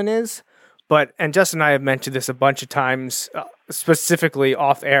Chamberlain is. And Justin and I have mentioned this a bunch of times, specifically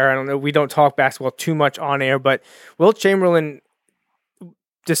off air. I don't know, we don't talk basketball too much on air, but Wilt Chamberlain,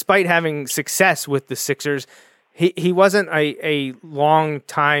 despite having success with the Sixers, he wasn't a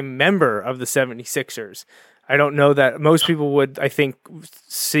long-time member of the 76ers. I don't know that most people would, I think,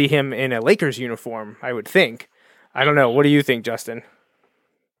 see him in a Lakers uniform, I would think. I don't know. What do you think, Justin?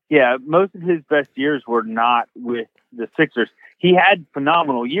 Yeah, most of his best years were not with the Sixers. He had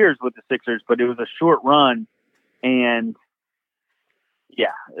phenomenal years with the Sixers, but it was a short run. And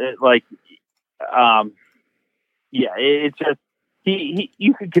it's just,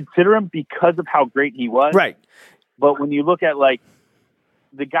 you could consider him because of how great he was. Right. But when you look at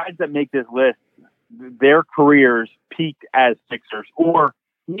the guys that make this list, their careers peaked as Sixers, or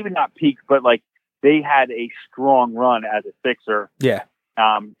even not peaked, but they had a strong run as a Sixer. Yeah.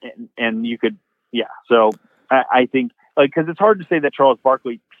 And you could, so I think, because it's hard to say that Charles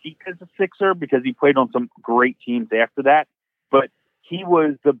Barkley peaked as a Sixer because he played on some great teams after that, but he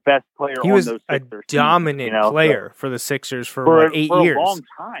was the best player on those Sixers. He was a dominant player for the Sixers for 8 years. For a long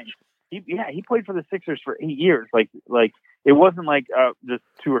time. He played for the Sixers for 8 years. It wasn't just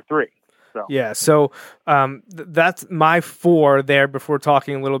 2 or 3. So. Yeah, so that's my 4 there before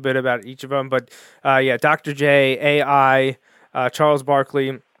talking a little bit about each of them. But Dr. J, AI, Charles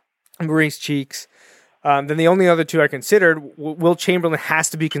Barkley, Maurice Cheeks. Then the only other 2 I considered, Wilt Chamberlain has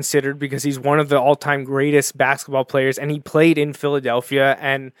to be considered because he's one of the all-time greatest basketball players, and he played in Philadelphia,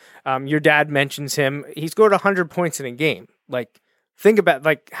 and your dad mentions him. He scored 100 points in a game. Think about,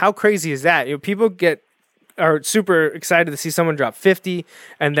 how crazy is that? People are super excited to see someone drop 50,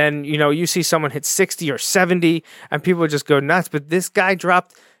 and then, you see someone hit 60 or 70, and people just go nuts. But this guy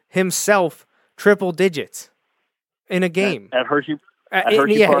dropped himself triple digits in a game. At Hershey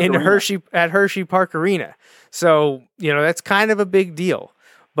Hershey Park Arena. So, that's kind of a big deal.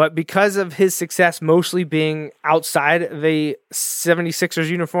 But because of his success mostly being outside the 76ers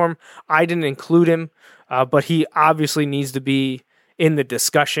uniform, I didn't include him. But he obviously needs to be in the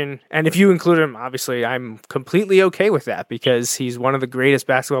discussion. And if you include him, obviously, I'm completely okay with that because he's one of the greatest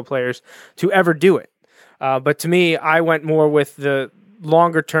basketball players to ever do it. But to me, I went more with the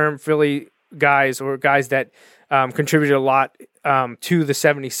longer-term Philly guys, or guys that contributed a lot to the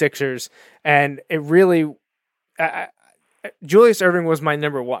 76ers. And it really, Julius Erving was my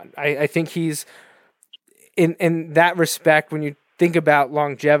number 1. I think he's, in that respect, when you think about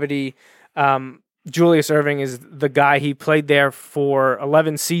longevity, Julius Erving is the guy. He played there for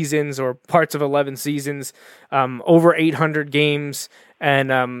 11 seasons or parts of 11 seasons, over 800 games.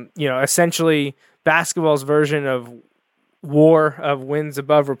 And, essentially basketball's version of war of wins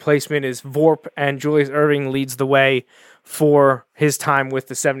above replacement is VORP, and Julius Erving leads the way for his time with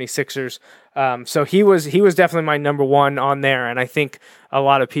the 76ers. So he was definitely my number 1 on there, and I think a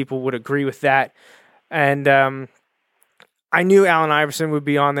lot of people would agree with that. And I knew Allen Iverson would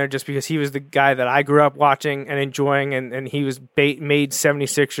be on there just because he was the guy that I grew up watching and enjoying, and he was made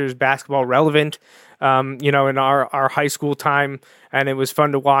 76ers basketball relevant, in our high school time, and it was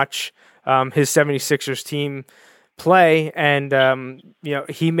fun to watch his 76ers team play, and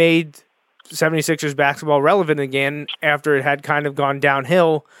he made 76ers basketball relevant again after it had kind of gone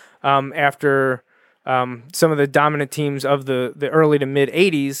downhill after some of the dominant teams of the early to mid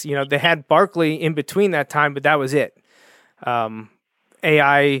 80s. They had Barkley in between that time, but that was it.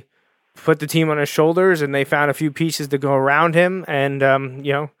 AI put the team on his shoulders, and they found a few pieces to go around him, and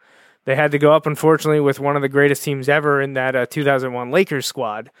they had to go up, unfortunately, with one of the greatest teams ever in that 2001 Lakers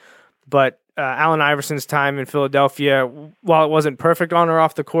squad. But Allen Iverson's time in Philadelphia, while it wasn't perfect on or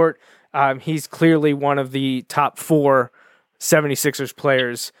off the court, he's clearly one of the top 4 76ers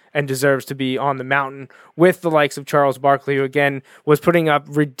players and deserves to be on the mountain with the likes of Charles Barkley, who, again, was putting up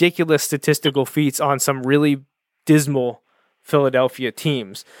ridiculous statistical feats on some really dismal Philadelphia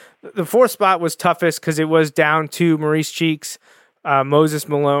teams. The 4th spot was toughest because it was down to Maurice Cheeks, Moses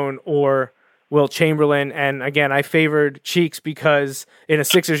Malone, or Wilt Chamberlain. And again, I favored Cheeks because in a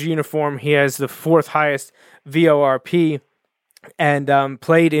Sixers uniform, he has the 4th highest VORP and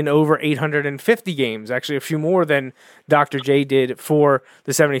played in over 850 games, actually a few more than Dr. J did for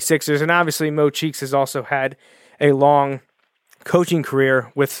the 76ers. And obviously, Mo Cheeks has also had a long coaching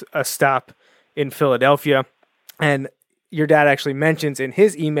career with a stop in Philadelphia. And your dad actually mentions in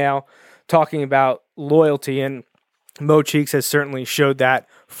his email talking about loyalty, and Mo Cheeks has certainly showed that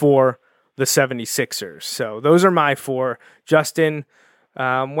for the 76ers. So those are my 4. Justin,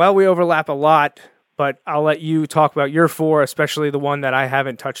 we overlap a lot, but I'll let you talk about your 4, especially the one that I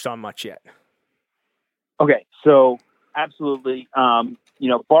haven't touched on much yet. Okay, so absolutely.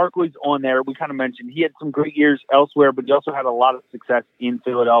 Barkley's on there. We kind of mentioned he had some great years elsewhere, but he also had a lot of success in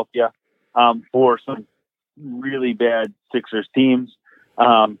Philadelphia for some really bad Sixers teams.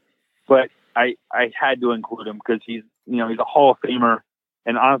 But I had to include him because he's a Hall of Famer.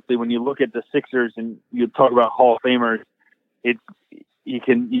 And honestly, when you look at the Sixers and you talk about Hall of Famers, you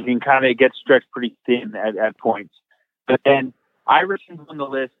can kind of get stretched pretty thin at points. But then Iverson's on the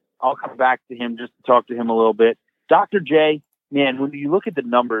list. I'll come back to him just to talk to him a little bit. Dr. J, man, when you look at the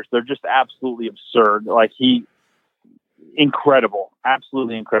numbers, they're just absolutely absurd. Like, incredible,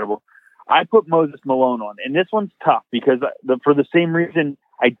 absolutely incredible. I put Moses Malone on, and this one's tough because for the same reason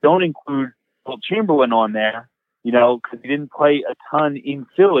I don't include Wilt Chamberlain on there, because he didn't play a ton in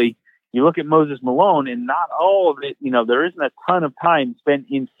Philly. You look at Moses Malone, and not all of it, there isn't a ton of time spent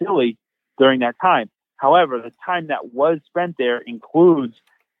in Philly during that time. However, the time that was spent there includes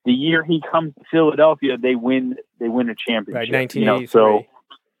the year he comes to Philadelphia, they win a championship. Right, 1983.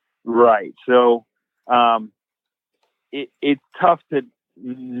 Right. So it's tough to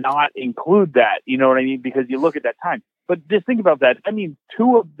not include that, you know what I mean? Because you look at that time. But just think about that. I mean,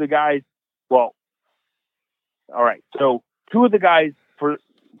 2 of the guys, all right. So 2 of the guys for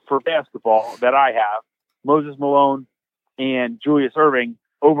basketball that I have, Moses Malone and Julius Erving,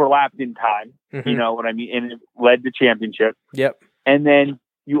 overlapped in time, you know what I mean? And it led to championship. Yep. And then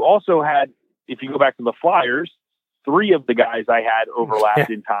you also had, if you go back to the Flyers, 3 of the guys I had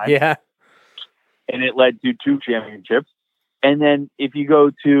overlapped in time. Yeah. And it led to 2 championships. And then if you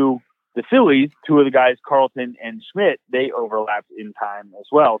go to the Phillies, 2 of the guys, Carlton and Schmidt, they overlapped in time as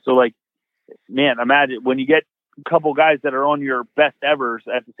well. So, man, imagine when you get a couple guys that are on your best evers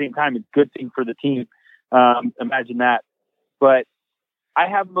at the same time, it's a good thing for the team. Imagine that. But I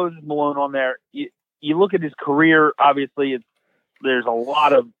have Moses Malone on there. You look at his career, obviously, there's a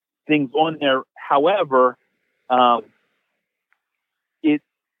lot of things on there. However, it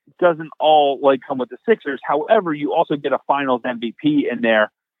doesn't all come with the Sixers. However, you also get a Finals MVP in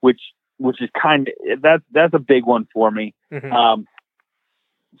there, which is kind of that's a big one for me. Mm-hmm.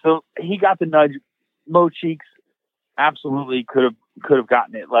 So he got the nudge. Mo Cheeks absolutely could have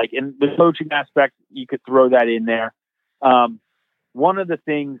gotten it. In the coaching aspect, you could throw that in there. One of the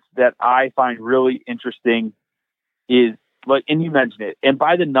things that I find really interesting is and you mentioned it, and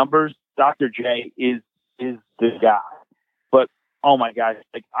by the numbers, Dr. J is the guy. But oh my gosh,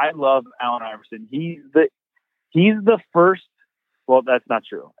 I love Allen Iverson. He's the first. Well, that's not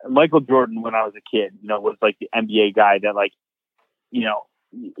true. Michael Jordan, when I was a kid, was the NBA guy that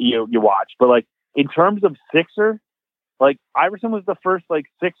you watch. But in terms of Sixer, Iverson was the first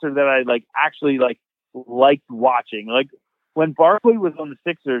Sixer that I actually liked watching. When Barkley was on the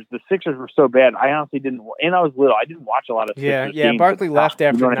Sixers were so bad. I honestly didn't, and I was little. I didn't watch a lot of Sixers games. Barkley left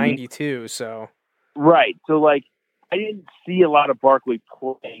after 92, so right. So I didn't see a lot of Barkley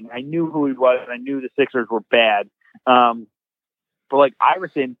playing. I knew who he was, and I knew the Sixers were bad. But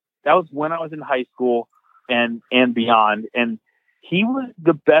Iverson, that was when I was in high school. and beyond. And he was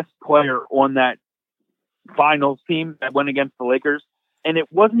the best player on that finals team that went against the Lakers, and it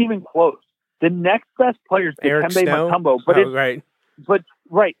wasn't even close. The next best player is Dikembe Mutombo,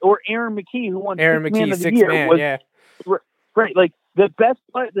 or Aaron McKee, who won Aaron Sixth Man McKee, of the sixth Year, man, yeah. Right, like the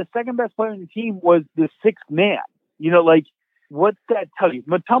second best player on the team was the sixth man. Like what's that tell you?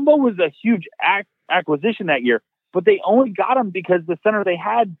 Mutombo was a huge acquisition that year, but they only got him because the center they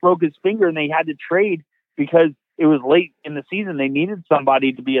had broke his finger and they had to trade because it was late in the season. They needed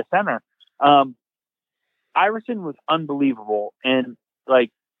somebody to be a center. Iverson was unbelievable, and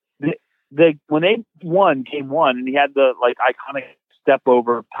like when they won Game 1 and he had the like iconic step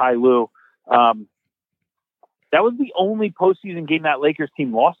over of Ty Lue, that was the only postseason game that Lakers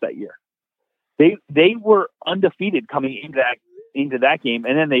team lost that year. They were undefeated coming into that game,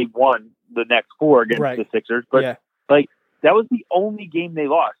 and then they won the next 4 against the Sixers. But like that was the only game they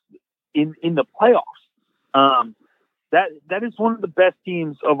lost in the playoffs. That is one of the best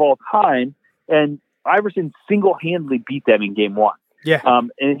teams of all time, and Iverson single-handedly beat them in Game 1. Yeah.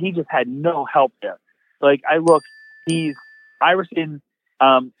 And he just had no help there. Like Iverson,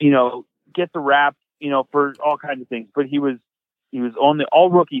 gets a rap, for all kinds of things, but he was on the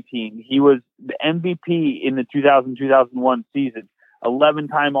all-rookie team. He was the MVP in the 2000-2001 season,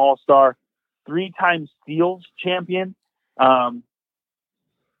 11-time All-Star, 3-time steals champion.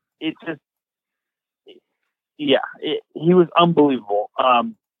 He was unbelievable.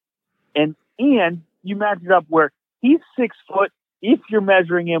 And you match it up where he's 6 foot if you're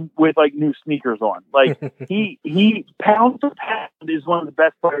measuring him with like new sneakers on. Like he pound for pound is one of the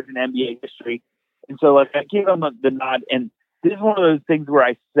best players in NBA history. And so like I give him the nod, and this is one of those things where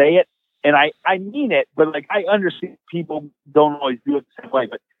I say it and I mean it, but like I understand people don't always do it the same way.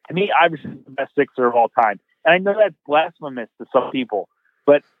 But to me, Iverson's the best Sixer of all time. And I know that's blasphemous to some people,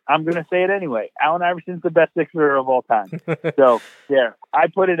 but I'm going to say it anyway. Allen Iverson's the best Sixer of all time. So there, I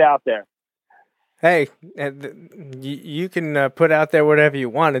put it out there. Hey, you can put out there whatever you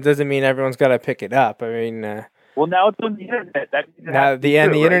want. It doesn't mean everyone's got to pick it up. I mean, well, now it's on the internet. The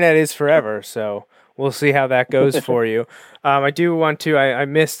internet is forever, so we'll see how that goes for you. I do want to. I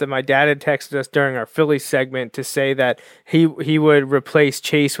missed that my dad had texted us during our Phillies segment to say that he would replace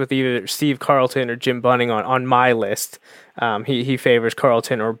Chase with either Steve Carlton or Jim Bunning on my list. He favors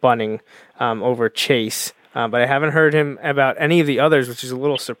Carlton or Bunning over Chase. But I haven't heard him about any of the others, which is a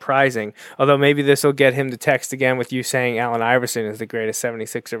little surprising. Although maybe this will get him to text again with you saying Allen Iverson is the greatest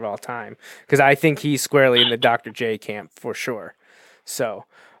 76er of all time. Because I think he's squarely in the Dr. J camp for sure. So,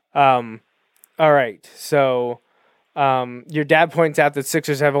 all right. So, your dad points out that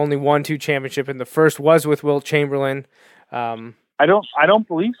Sixers have only won 2 championships, and the first was with Wilt Chamberlain. I don't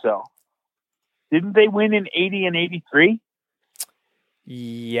believe so. Didn't they win in 80 and 83?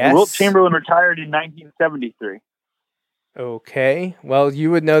 Yes. Wilt Chamberlain retired in 1973. Okay. Well, you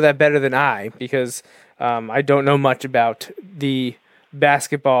would know that better than I because I don't know much about the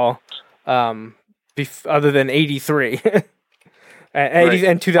basketball other than 83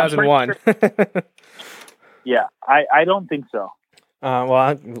 and 2001. Yeah, I don't think so.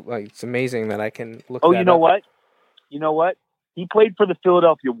 It's amazing that I can look. Oh, you know what? You know what? He played for the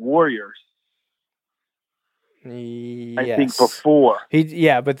Philadelphia Warriors. Yes. I think before.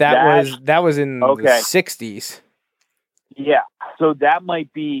 But that was in the 60s. Yeah. So that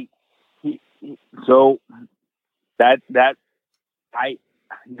might be so that I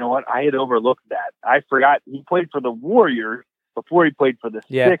you know what? I had overlooked that. I forgot he played for the Warriors before he played for the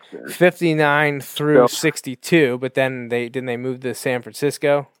Sixers. 59 through 62, but then they move to San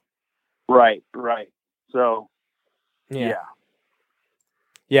Francisco. Right. So yeah.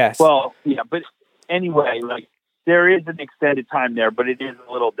 Yes. Well, yeah, but anyway, like there is an extended time there, but it is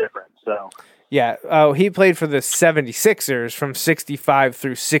a little different. So yeah. Oh, he played for the 76ers from 65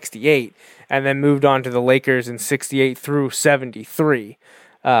 through 68, and then moved on to the Lakers in 68 through 73.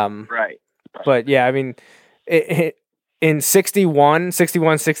 Right. But yeah, I mean, in 61,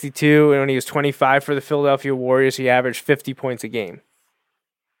 62, and when he was 25 for the Philadelphia Warriors, he averaged 50 points a game.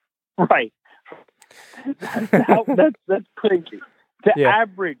 Right. That's crazy. To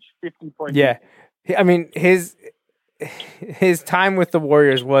average 50 points. Yeah. I mean, his time with the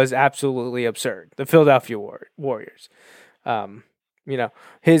Warriors was absolutely absurd. The Philadelphia Warriors.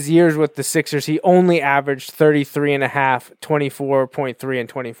 His years with the Sixers, he only averaged 33.5, 24.3, and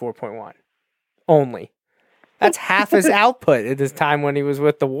 24.1. Only. That's half his output at his time when he was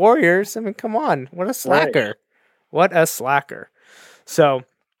with the Warriors. I mean, come on. What a slacker. Right. What a slacker. So,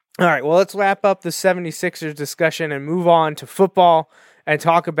 all right, well, let's wrap up the 76ers discussion and move on to football and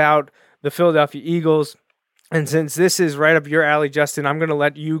talk about the Philadelphia Eagles. And since this is right up your alley, Justin, I'm going to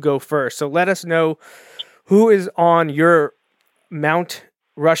let you go first. So let us know who is on your Mount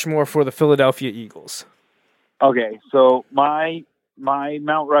Rushmore for the Philadelphia Eagles? Okay, so my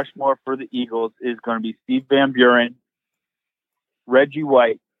Mount Rushmore for the Eagles is going to be Steve Van Buren, Reggie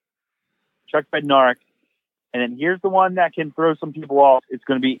White, Chuck Bednarik, and then here's the one that can throw some people off. It's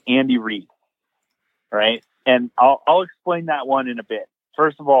going to be Andy Reid, right? And I'll explain that one in a bit.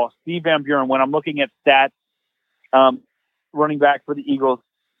 First of all, Steve Van Buren, when I'm looking at stats, running back for the Eagles,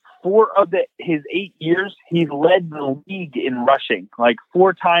 4 of his 8 years, he's led the league in rushing, like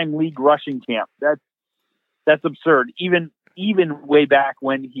 4-time league rushing champ. That's absurd. Even way back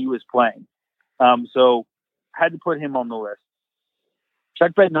when he was playing. So had to put him on the list.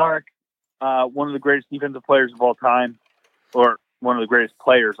 Chuck Bednarik, one of the greatest defensive players of all time, or one of the greatest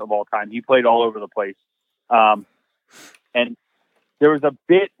players of all time. He played all over the place. And there was a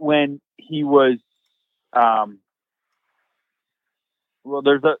bit when he was, there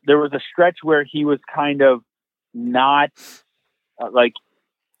was a stretch where he was kind of not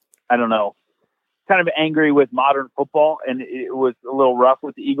kind of angry with modern football, and it was a little rough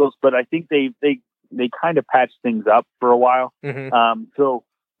with the Eagles, but I think they kind of patched things up for a while. Mm-hmm. So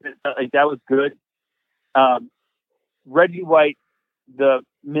that was good. Reggie White, the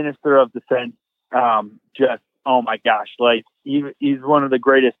Minister of Defense, just, oh my gosh, like he's one of the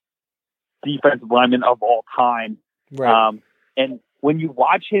greatest defensive linemen of all time. Right. And when you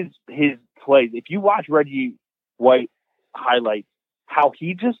watch his plays, if you watch Reggie White highlights, how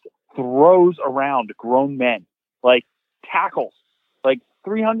he just throws around grown men, like tackles, like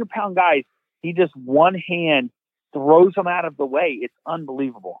 300-pound guys, he just one hand throws them out of the way. It's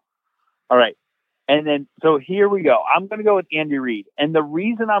unbelievable. All right. And then, so here we go. I'm going to go with Andy Reid. And the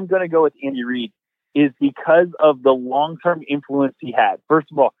reason I'm going to go with Andy Reid is because of the long-term influence he had.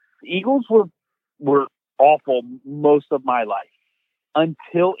 First of all, the Eagles were awful most of my life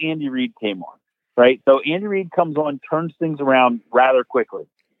until Andy Reid came on, right? So Andy Reid comes on, turns things around rather quickly.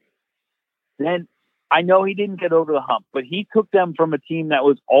 Then I know he didn't get over the hump, but he took them from a team that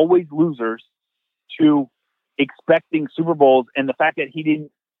was always losers to expecting Super Bowls. And the fact that he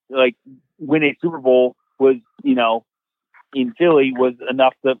didn't win a Super Bowl was, in Philly was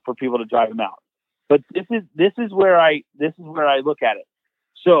enough for people to drive him out. But this is where I look at it.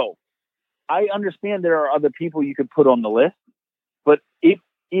 So I understand there are other people you could put on the list, but if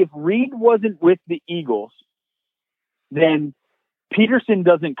Reid wasn't with the Eagles, then Peterson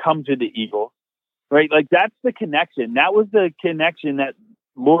doesn't come to the Eagles, right? Like that's the connection. That was the connection that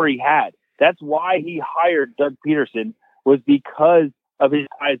Lurie had. That's why he hired Doug Peterson, was because of his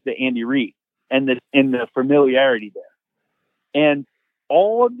ties to Andy Reid and the familiarity there. And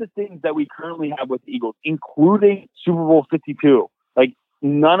all of the things that we currently have with the Eagles, including Super Bowl 52, like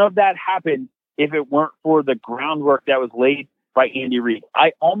none of that happened if it weren't for the groundwork that was laid by Andy Reid.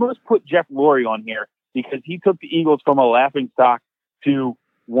 I almost put Jeff Lurie on here because he took the Eagles from a laughingstock to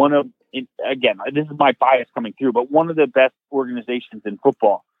one of, again, this is my bias coming through, but one of the best organizations in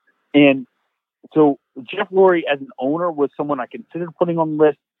football. And so Jeff Lurie as an owner was someone I considered putting on the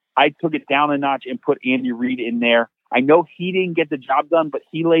list. I took it down a notch and put Andy Reid in there. I know he didn't get the job done, but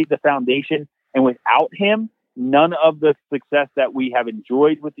he laid the foundation. And without him, none of the success that we have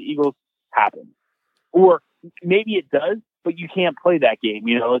enjoyed with the Eagles happened. Or maybe it does, but you can't play that game.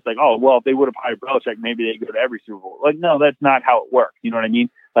 It's like, oh, well, if they would have hired Belichick, maybe they'd go to every Super Bowl. Like, no, that's not how it works. You know what I mean?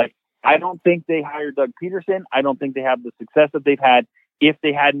 Like, I don't think they hired Doug Peterson. I don't think they have the success that they've had if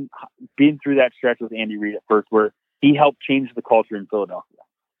they hadn't been through that stretch with Andy Reid at first, where he helped change the culture in Philadelphia.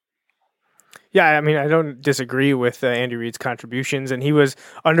 Yeah, I mean, I don't disagree with Andy Reid's contributions, and he was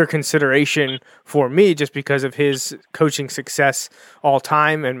under consideration for me just because of his coaching success all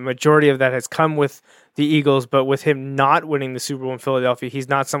time, and majority of that has come with the Eagles, but with him not winning the Super Bowl in Philadelphia, he's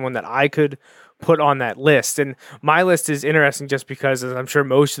not someone that I could put on that list. And my list is interesting just because, as I'm sure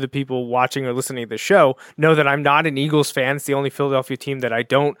most of the people watching or listening to the show know, that I'm not an Eagles fan. It's the only Philadelphia team that I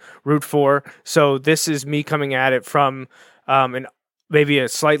don't root for. So this is me coming at it from maybe a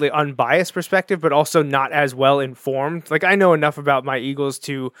slightly unbiased perspective, but also not as well informed. Like, I know enough about my Eagles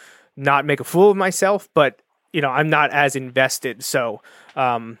to not make a fool of myself, but I'm not as invested. So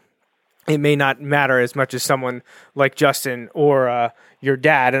it may not matter as much as someone like Justin or your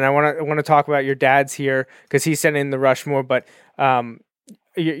dad. And I want to talk about your dad's here because he sent in the Rushmore, but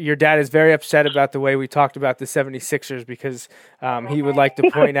your dad is very upset about the way we talked about the 76ers because he would like to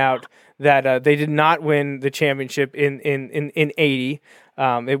point out that they did not win the championship in 80.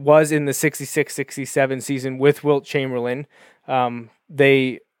 It was in the 66-67 season with Wilt Chamberlain.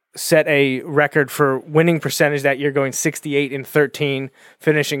 They set a record for winning percentage that year, going 68-13,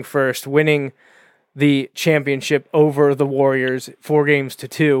 finishing first, winning the championship over the Warriors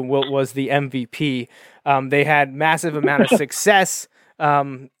 4-2. Wilt was the MVP. They had massive amount of success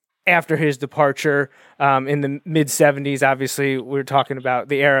after his departure in the mid-'70s. Obviously, we're talking about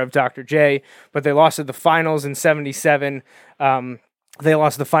the era of Dr. J, but they lost at the finals in 77. They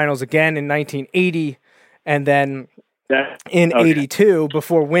lost the finals again in 1980, and then in 82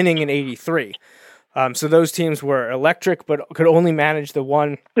 before winning in 83. So those teams were electric, but could only manage the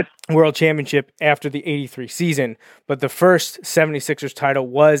one world championship after the 83 season. But the first 76ers title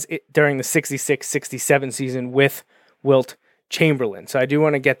was during the 66-67 season with Wilt Chamberlain. So I do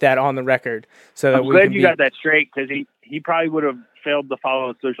want to get that on the record. So I'm glad you got that straight, because he probably would have failed to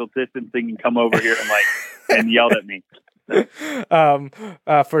follow social distancing and come over here and yelled at me.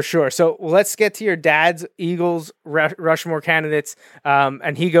 For sure. So let's get to your dad's Eagles Rushmore candidates.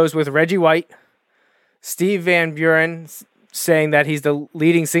 And he goes with Reggie White, Steve Van Buren, saying that he's the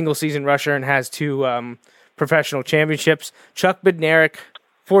leading single-season rusher and has 2 professional championships. Chuck Bednarik,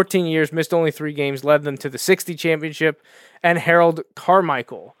 14 years, missed only 3 games, led them to the 60 championship. And Harold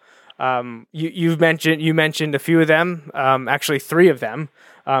Carmichael. You mentioned a few of them, actually 3 of them,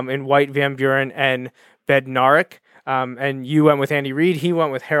 in White, Van Buren, and Bednarik. And you went with Andy Reid. He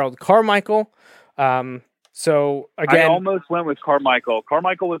went with Harold Carmichael. So again, I almost went with Carmichael.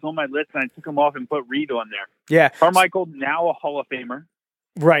 Carmichael was on my list, and I took him off and put Reid on there. Yeah, Carmichael, now a Hall of Famer.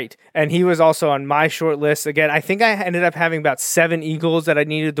 Right, and he was also on my short list. Again, I think I ended up having about 7 Eagles that I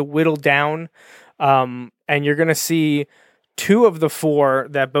needed to whittle down. And you're going to see 2 of the 4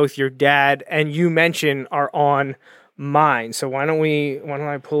 that both your dad and you mentioned are on mine. So why don't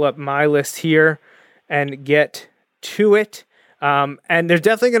I pull up my list here and get to it? And there's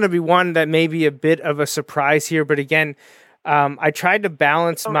definitely going to be one that may be a bit of a surprise here. But again, I tried to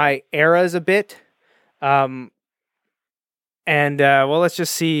balance my eras a bit. Let's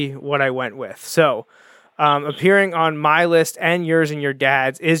just see what I went with. So appearing on my list and yours and your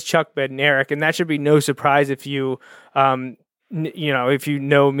dad's is Chuck Bednarik. And that should be no surprise if you, if you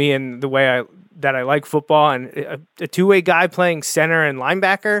know me and the way that I like football, and a two-way guy playing center and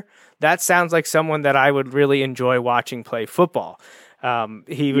linebacker. That sounds like someone that I would really enjoy watching play football.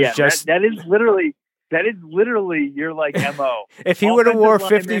 He was that is literally your MO. If he would have wore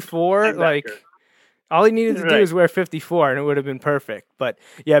 54, all he needed to do is wear 54, and it would have been perfect. But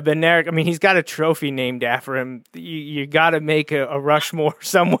yeah, Bednarik, I mean, he's got a trophy named after him. You got to make a Rushmore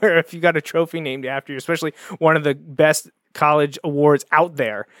somewhere if you got a trophy named after you, especially one of the best college awards out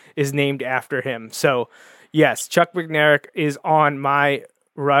there is named after him. So yes, Chuck Bednarik is on my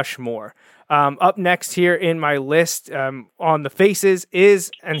Rushmore. Up next here in my list on the faces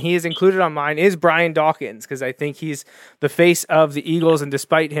and he is included on mine, is Brian Dawkins, because I think he's the face of the Eagles, and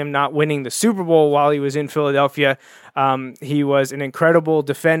despite him not winning the Super Bowl while he was in Philadelphia, he was an incredible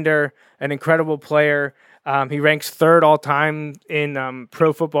defender, an incredible player. He ranks 3rd all time in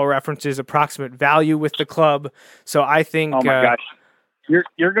Pro Football Reference's approximate value with the club. So I think... Oh my gosh.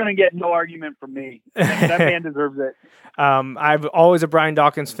 You're going to get no argument from me. That man deserves it. I'm always a Brian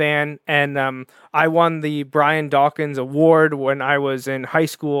Dawkins fan, and I won the Brian Dawkins Award when I was in high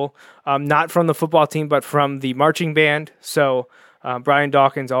school, not from the football team, but from the marching band. So Brian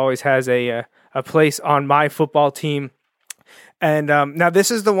Dawkins always has a place on my football team. And now this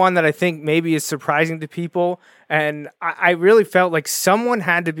is the one that I think maybe is surprising to people, and I really felt like someone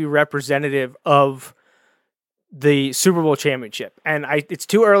had to be representative of the Super Bowl championship. And it's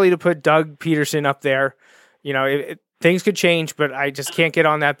too early to put Doug Peterson up there. You know, things could change, but I just can't get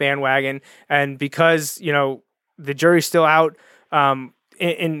on that bandwagon. And because, the jury's still out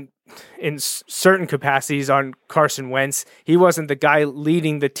in certain capacities on Carson Wentz, he wasn't the guy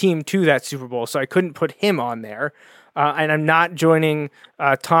leading the team to that Super Bowl, so I couldn't put him on there. And I'm not joining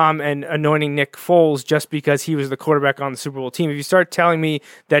Tom and anointing Nick Foles just because he was the quarterback on the Super Bowl team. If you start telling me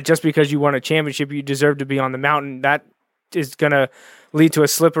that just because you won a championship, you deserve to be on the mountain, that is going to lead to a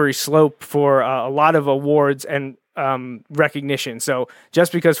slippery slope for a lot of awards and recognition. So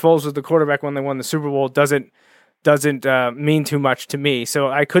just because Foles was the quarterback when they won the Super Bowl doesn't mean too much to me. So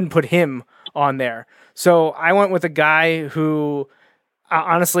I couldn't put him on there. So I went with a guy who...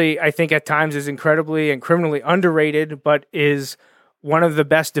 honestly, I think at times is incredibly and criminally underrated, but is one of the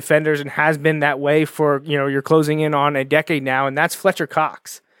best defenders and has been that way for, you're closing in on a decade now, and that's Fletcher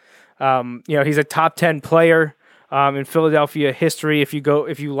Cox. He's a top 10 player in Philadelphia history. If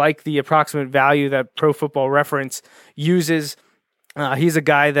you like the approximate value that Pro Football Reference uses, he's a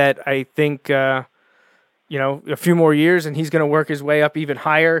guy that I think, a few more years and he's going to work his way up even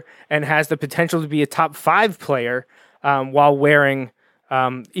higher and has the potential to be a top 5 player while wearing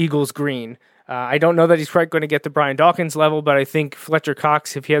Eagles green. I don't know that he's quite going to get to Brian Dawkins level, but I think Fletcher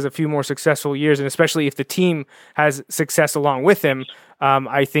Cox, if he has a few more successful years, and especially if the team has success along with him,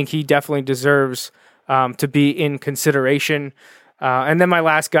 I think he definitely deserves to be in consideration. And then my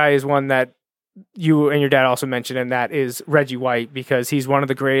last guy is one that you and your dad also mentioned, and that is Reggie White, because he's one of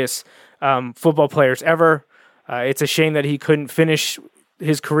the greatest football players ever. It's a shame that he couldn't finish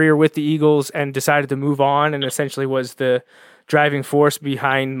his career with the Eagles and decided to move on and essentially was the driving force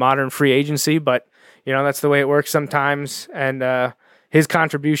behind modern free agency. But, that's the way it works sometimes. And his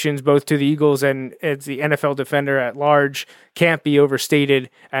contributions both to the Eagles and as the NFL defender at large can't be overstated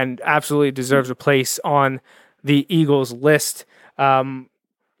and absolutely deserves a place on the Eagles list.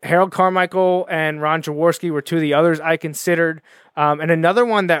 Harold Carmichael and Ron Jaworski were two of the others I considered. And another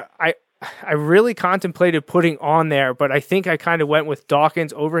one that I really contemplated putting on there, but I think I kind of went with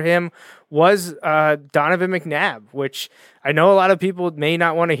Dawkins over him, was Donovan McNabb, which I know a lot of people may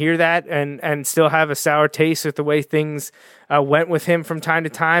not want to hear that and still have a sour taste with the way things went with him from time to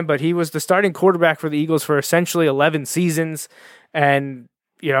time, but he was the starting quarterback for the Eagles for essentially 11 seasons, and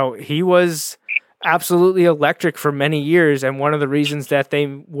he was absolutely electric for many years, and one of the reasons that they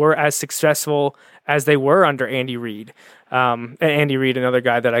were as successful as they were under Andy Reid. And Andy Reid, another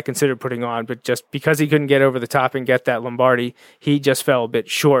guy that I considered putting on, but just because he couldn't get over the top and get that Lombardi, he just fell a bit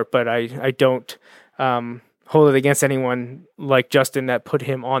short. But I don't hold it against anyone like Justin that put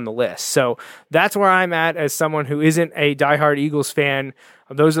him on the list. So that's where I'm at as someone who isn't a diehard Eagles fan.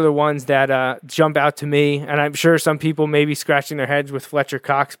 Those are the ones that jump out to me, and I'm sure some people may be scratching their heads with Fletcher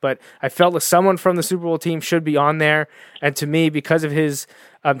Cox, but I felt that someone from the Super Bowl team should be on there. And to me, because of his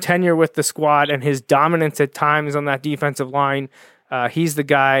tenure with the squad and his dominance at times on that defensive line, he's the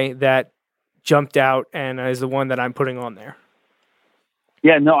guy that jumped out and is the one that I'm putting on there.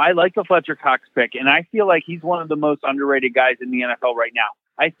 Yeah, no, I like the Fletcher Cox pick, and I feel like he's one of the most underrated guys in the NFL right now.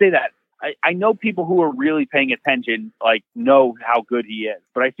 I say that. I know people who are really paying attention, know how good he is.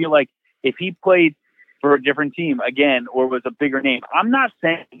 But I feel like if he played for a different team again, or was a bigger name, I'm not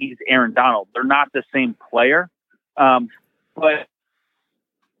saying he's Aaron Donald. They're not the same player. But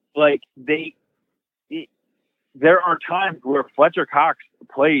there are times where Fletcher Cox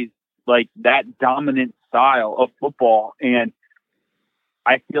plays that dominant style of football. And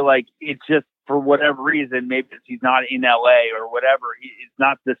I feel like it's just, for whatever reason, maybe he's not in LA or whatever, it's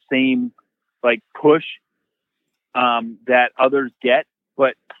not the same push that others get.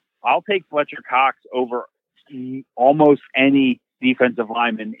 But I'll take Fletcher Cox over almost any defensive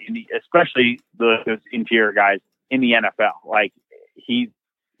lineman, especially those interior guys in the NFL. He's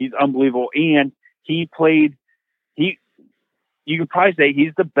unbelievable, and he played. You could probably say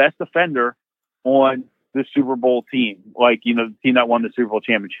he's the best defender on the Super Bowl team, the team that won the Super Bowl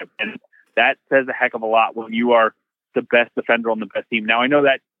championship, and that says a heck of a lot when you are the best defender on the best team. Now, I know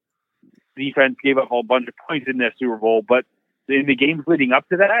that defense gave up a bunch of points in that Super Bowl, but in the games leading up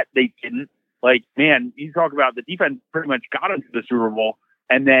to that, they didn't. You talk about the defense pretty much got into the Super Bowl,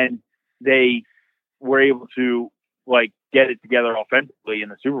 and then they were able to get it together offensively in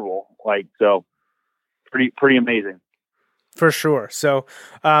the Super Bowl. So pretty amazing. For sure. So,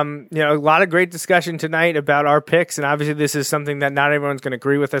 a lot of great discussion tonight about our picks, and obviously this is something that not everyone's going to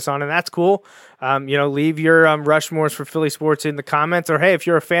agree with us on, and that's cool. Leave your Rushmores for Philly sports in the comments, or hey, if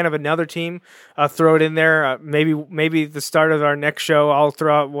you're a fan of another team, throw it in there. Maybe the start of our next show, I'll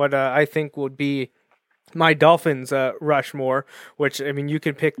throw out what I think would be my Dolphins Rushmore, which, you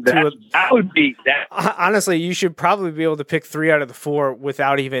can pick two. That would be that. Honestly, you should probably be able to pick 3 out of the 4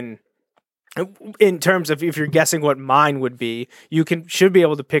 without even. In terms of if you're guessing what mine would be, you should be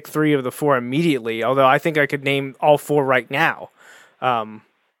able to pick 3 of the 4 immediately. Although I think I could name all 4 right now. So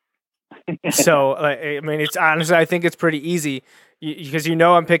it's honestly, I think it's pretty easy because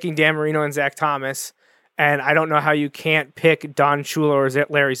I'm picking Dan Marino and Zach Thomas, and I don't know how you can't pick Don Shula or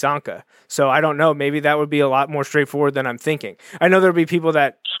Larry Zonka. So I don't know. Maybe that would be a lot more straightforward than I'm thinking. I know there'd be people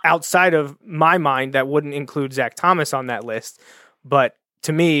that outside of my mind that wouldn't include Zach Thomas on that list, but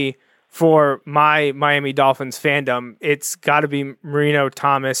to me, for my Miami Dolphins fandom, it's got to be Marino,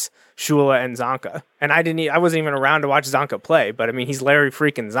 Thomas, Shula, and Zonka. And I wasn't even around to watch Zonka play, but he's Larry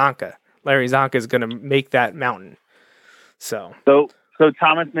freaking Zonka. Larry Zonka is going to make that mountain. So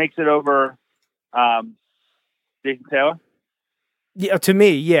Thomas makes it over Jason Taylor? Yeah, to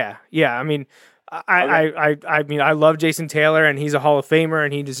me, yeah. I love Jason Taylor, and he's a Hall of Famer,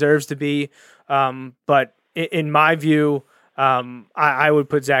 and he deserves to be. But in my view, I would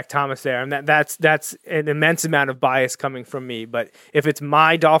put Zach Thomas there, and that's an immense amount of bias coming from me. But if it's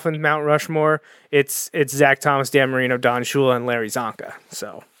my Dolphins Mount Rushmore, it's Zach Thomas, Dan Marino, Don Shula, and Larry Zonka.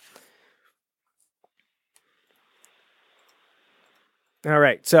 So, all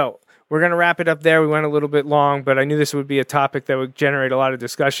right. So we're going to wrap it up there. We went a little bit long, but I knew this would be a topic that would generate a lot of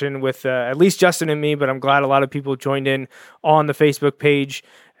discussion with at least Justin and me, but I'm glad a lot of people joined in on the Facebook page.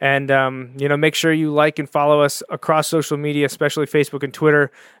 And, make sure you like and follow us across social media, especially Facebook and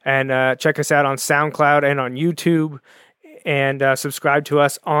Twitter, and check us out on SoundCloud and on YouTube. And subscribe to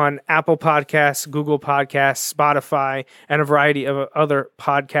us on Apple Podcasts, Google Podcasts, Spotify, and a variety of other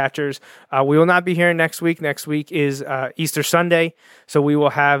podcatchers. We will not be here next week. Next week is Easter Sunday, so we will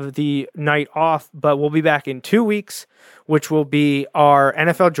have the night off, but we'll be back in 2 weeks, which will be our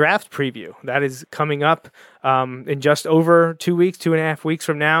NFL draft preview. That is coming up in just over 2 weeks, 2.5 weeks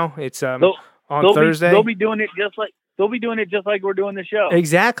from now. It's on Thursday. They'll be doing it just like we're doing the show.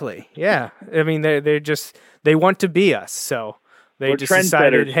 Exactly. Yeah. I mean, they want to be us. So we're just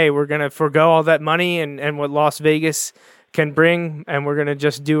decided, hey, we're going to forego all that money and what Las Vegas can bring, and we're going to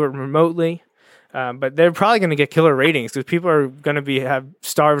just do it remotely. But they're probably going to get killer ratings because people are going to have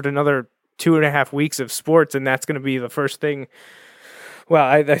starved another 2.5 weeks of sports, and that's going to be the first thing. Well,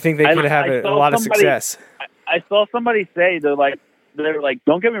 I think they could have a lot of success. I saw somebody say they're like,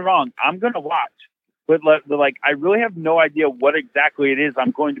 don't get me wrong, I'm going to watch. But they're like, I really have no idea what exactly it is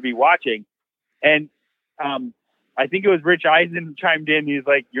I'm going to be watching. And I think it was Rich Eisen chimed in. He's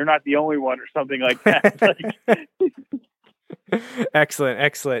like, you're not the only one or something like that.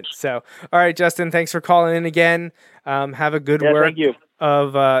 Excellent. So, all right, Justin, thanks for calling in again. Have a good work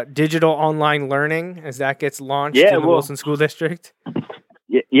of digital online learning as that gets launched in the Wilson School District.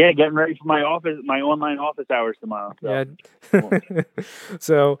 Yeah, getting ready for my online office hours tomorrow. So. Yeah.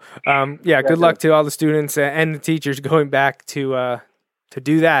 So, good luck to all the students and the teachers going back to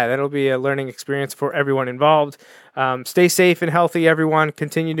do that. That'll be a learning experience for everyone involved. Stay safe and healthy, everyone.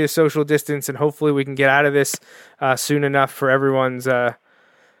 Continue to social distance, and hopefully we can get out of this soon enough for everyone's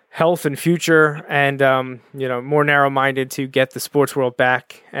health and future, and more narrow-minded to get the sports world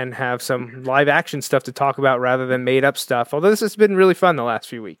back and have some live action stuff to talk about rather than made up stuff. Although this has been really fun the last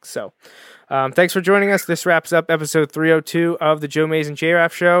few weeks. So thanks for joining us. This wraps up episode 302 of the Joe Mays and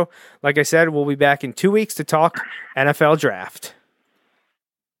J-Raff Show. Like I said, we'll be back in 2 weeks to talk NFL draft.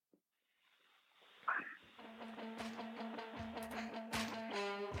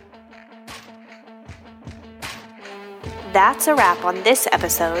 That's a wrap on this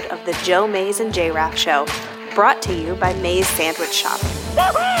episode of the Joe Mays and J-Raff Show, brought to you by Mays Sandwich Shop.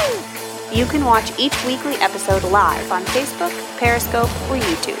 Woo-hoo! You can watch each weekly episode live on Facebook, Periscope, or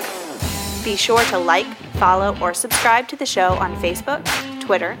YouTube. Be sure to like, follow, or subscribe to the show on Facebook,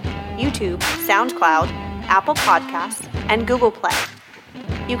 Twitter, YouTube, SoundCloud, Apple Podcasts, and Google Play.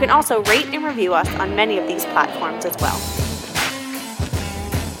 You can also rate and review us on many of these platforms as well.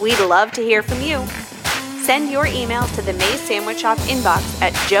 We'd love to hear from you. Send your emails to the Mays Sandwich Shop inbox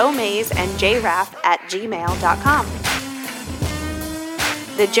at joemaysandjraff@gmail.com.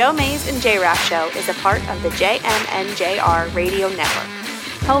 The Joe Mays and J-Raff Show is a part of the JMNJR Radio Network,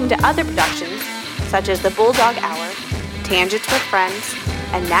 home to other productions such as the Bulldog Hour, Tangents with Friends,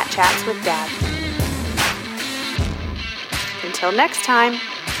 and Nat Chats with Dad. Until next time.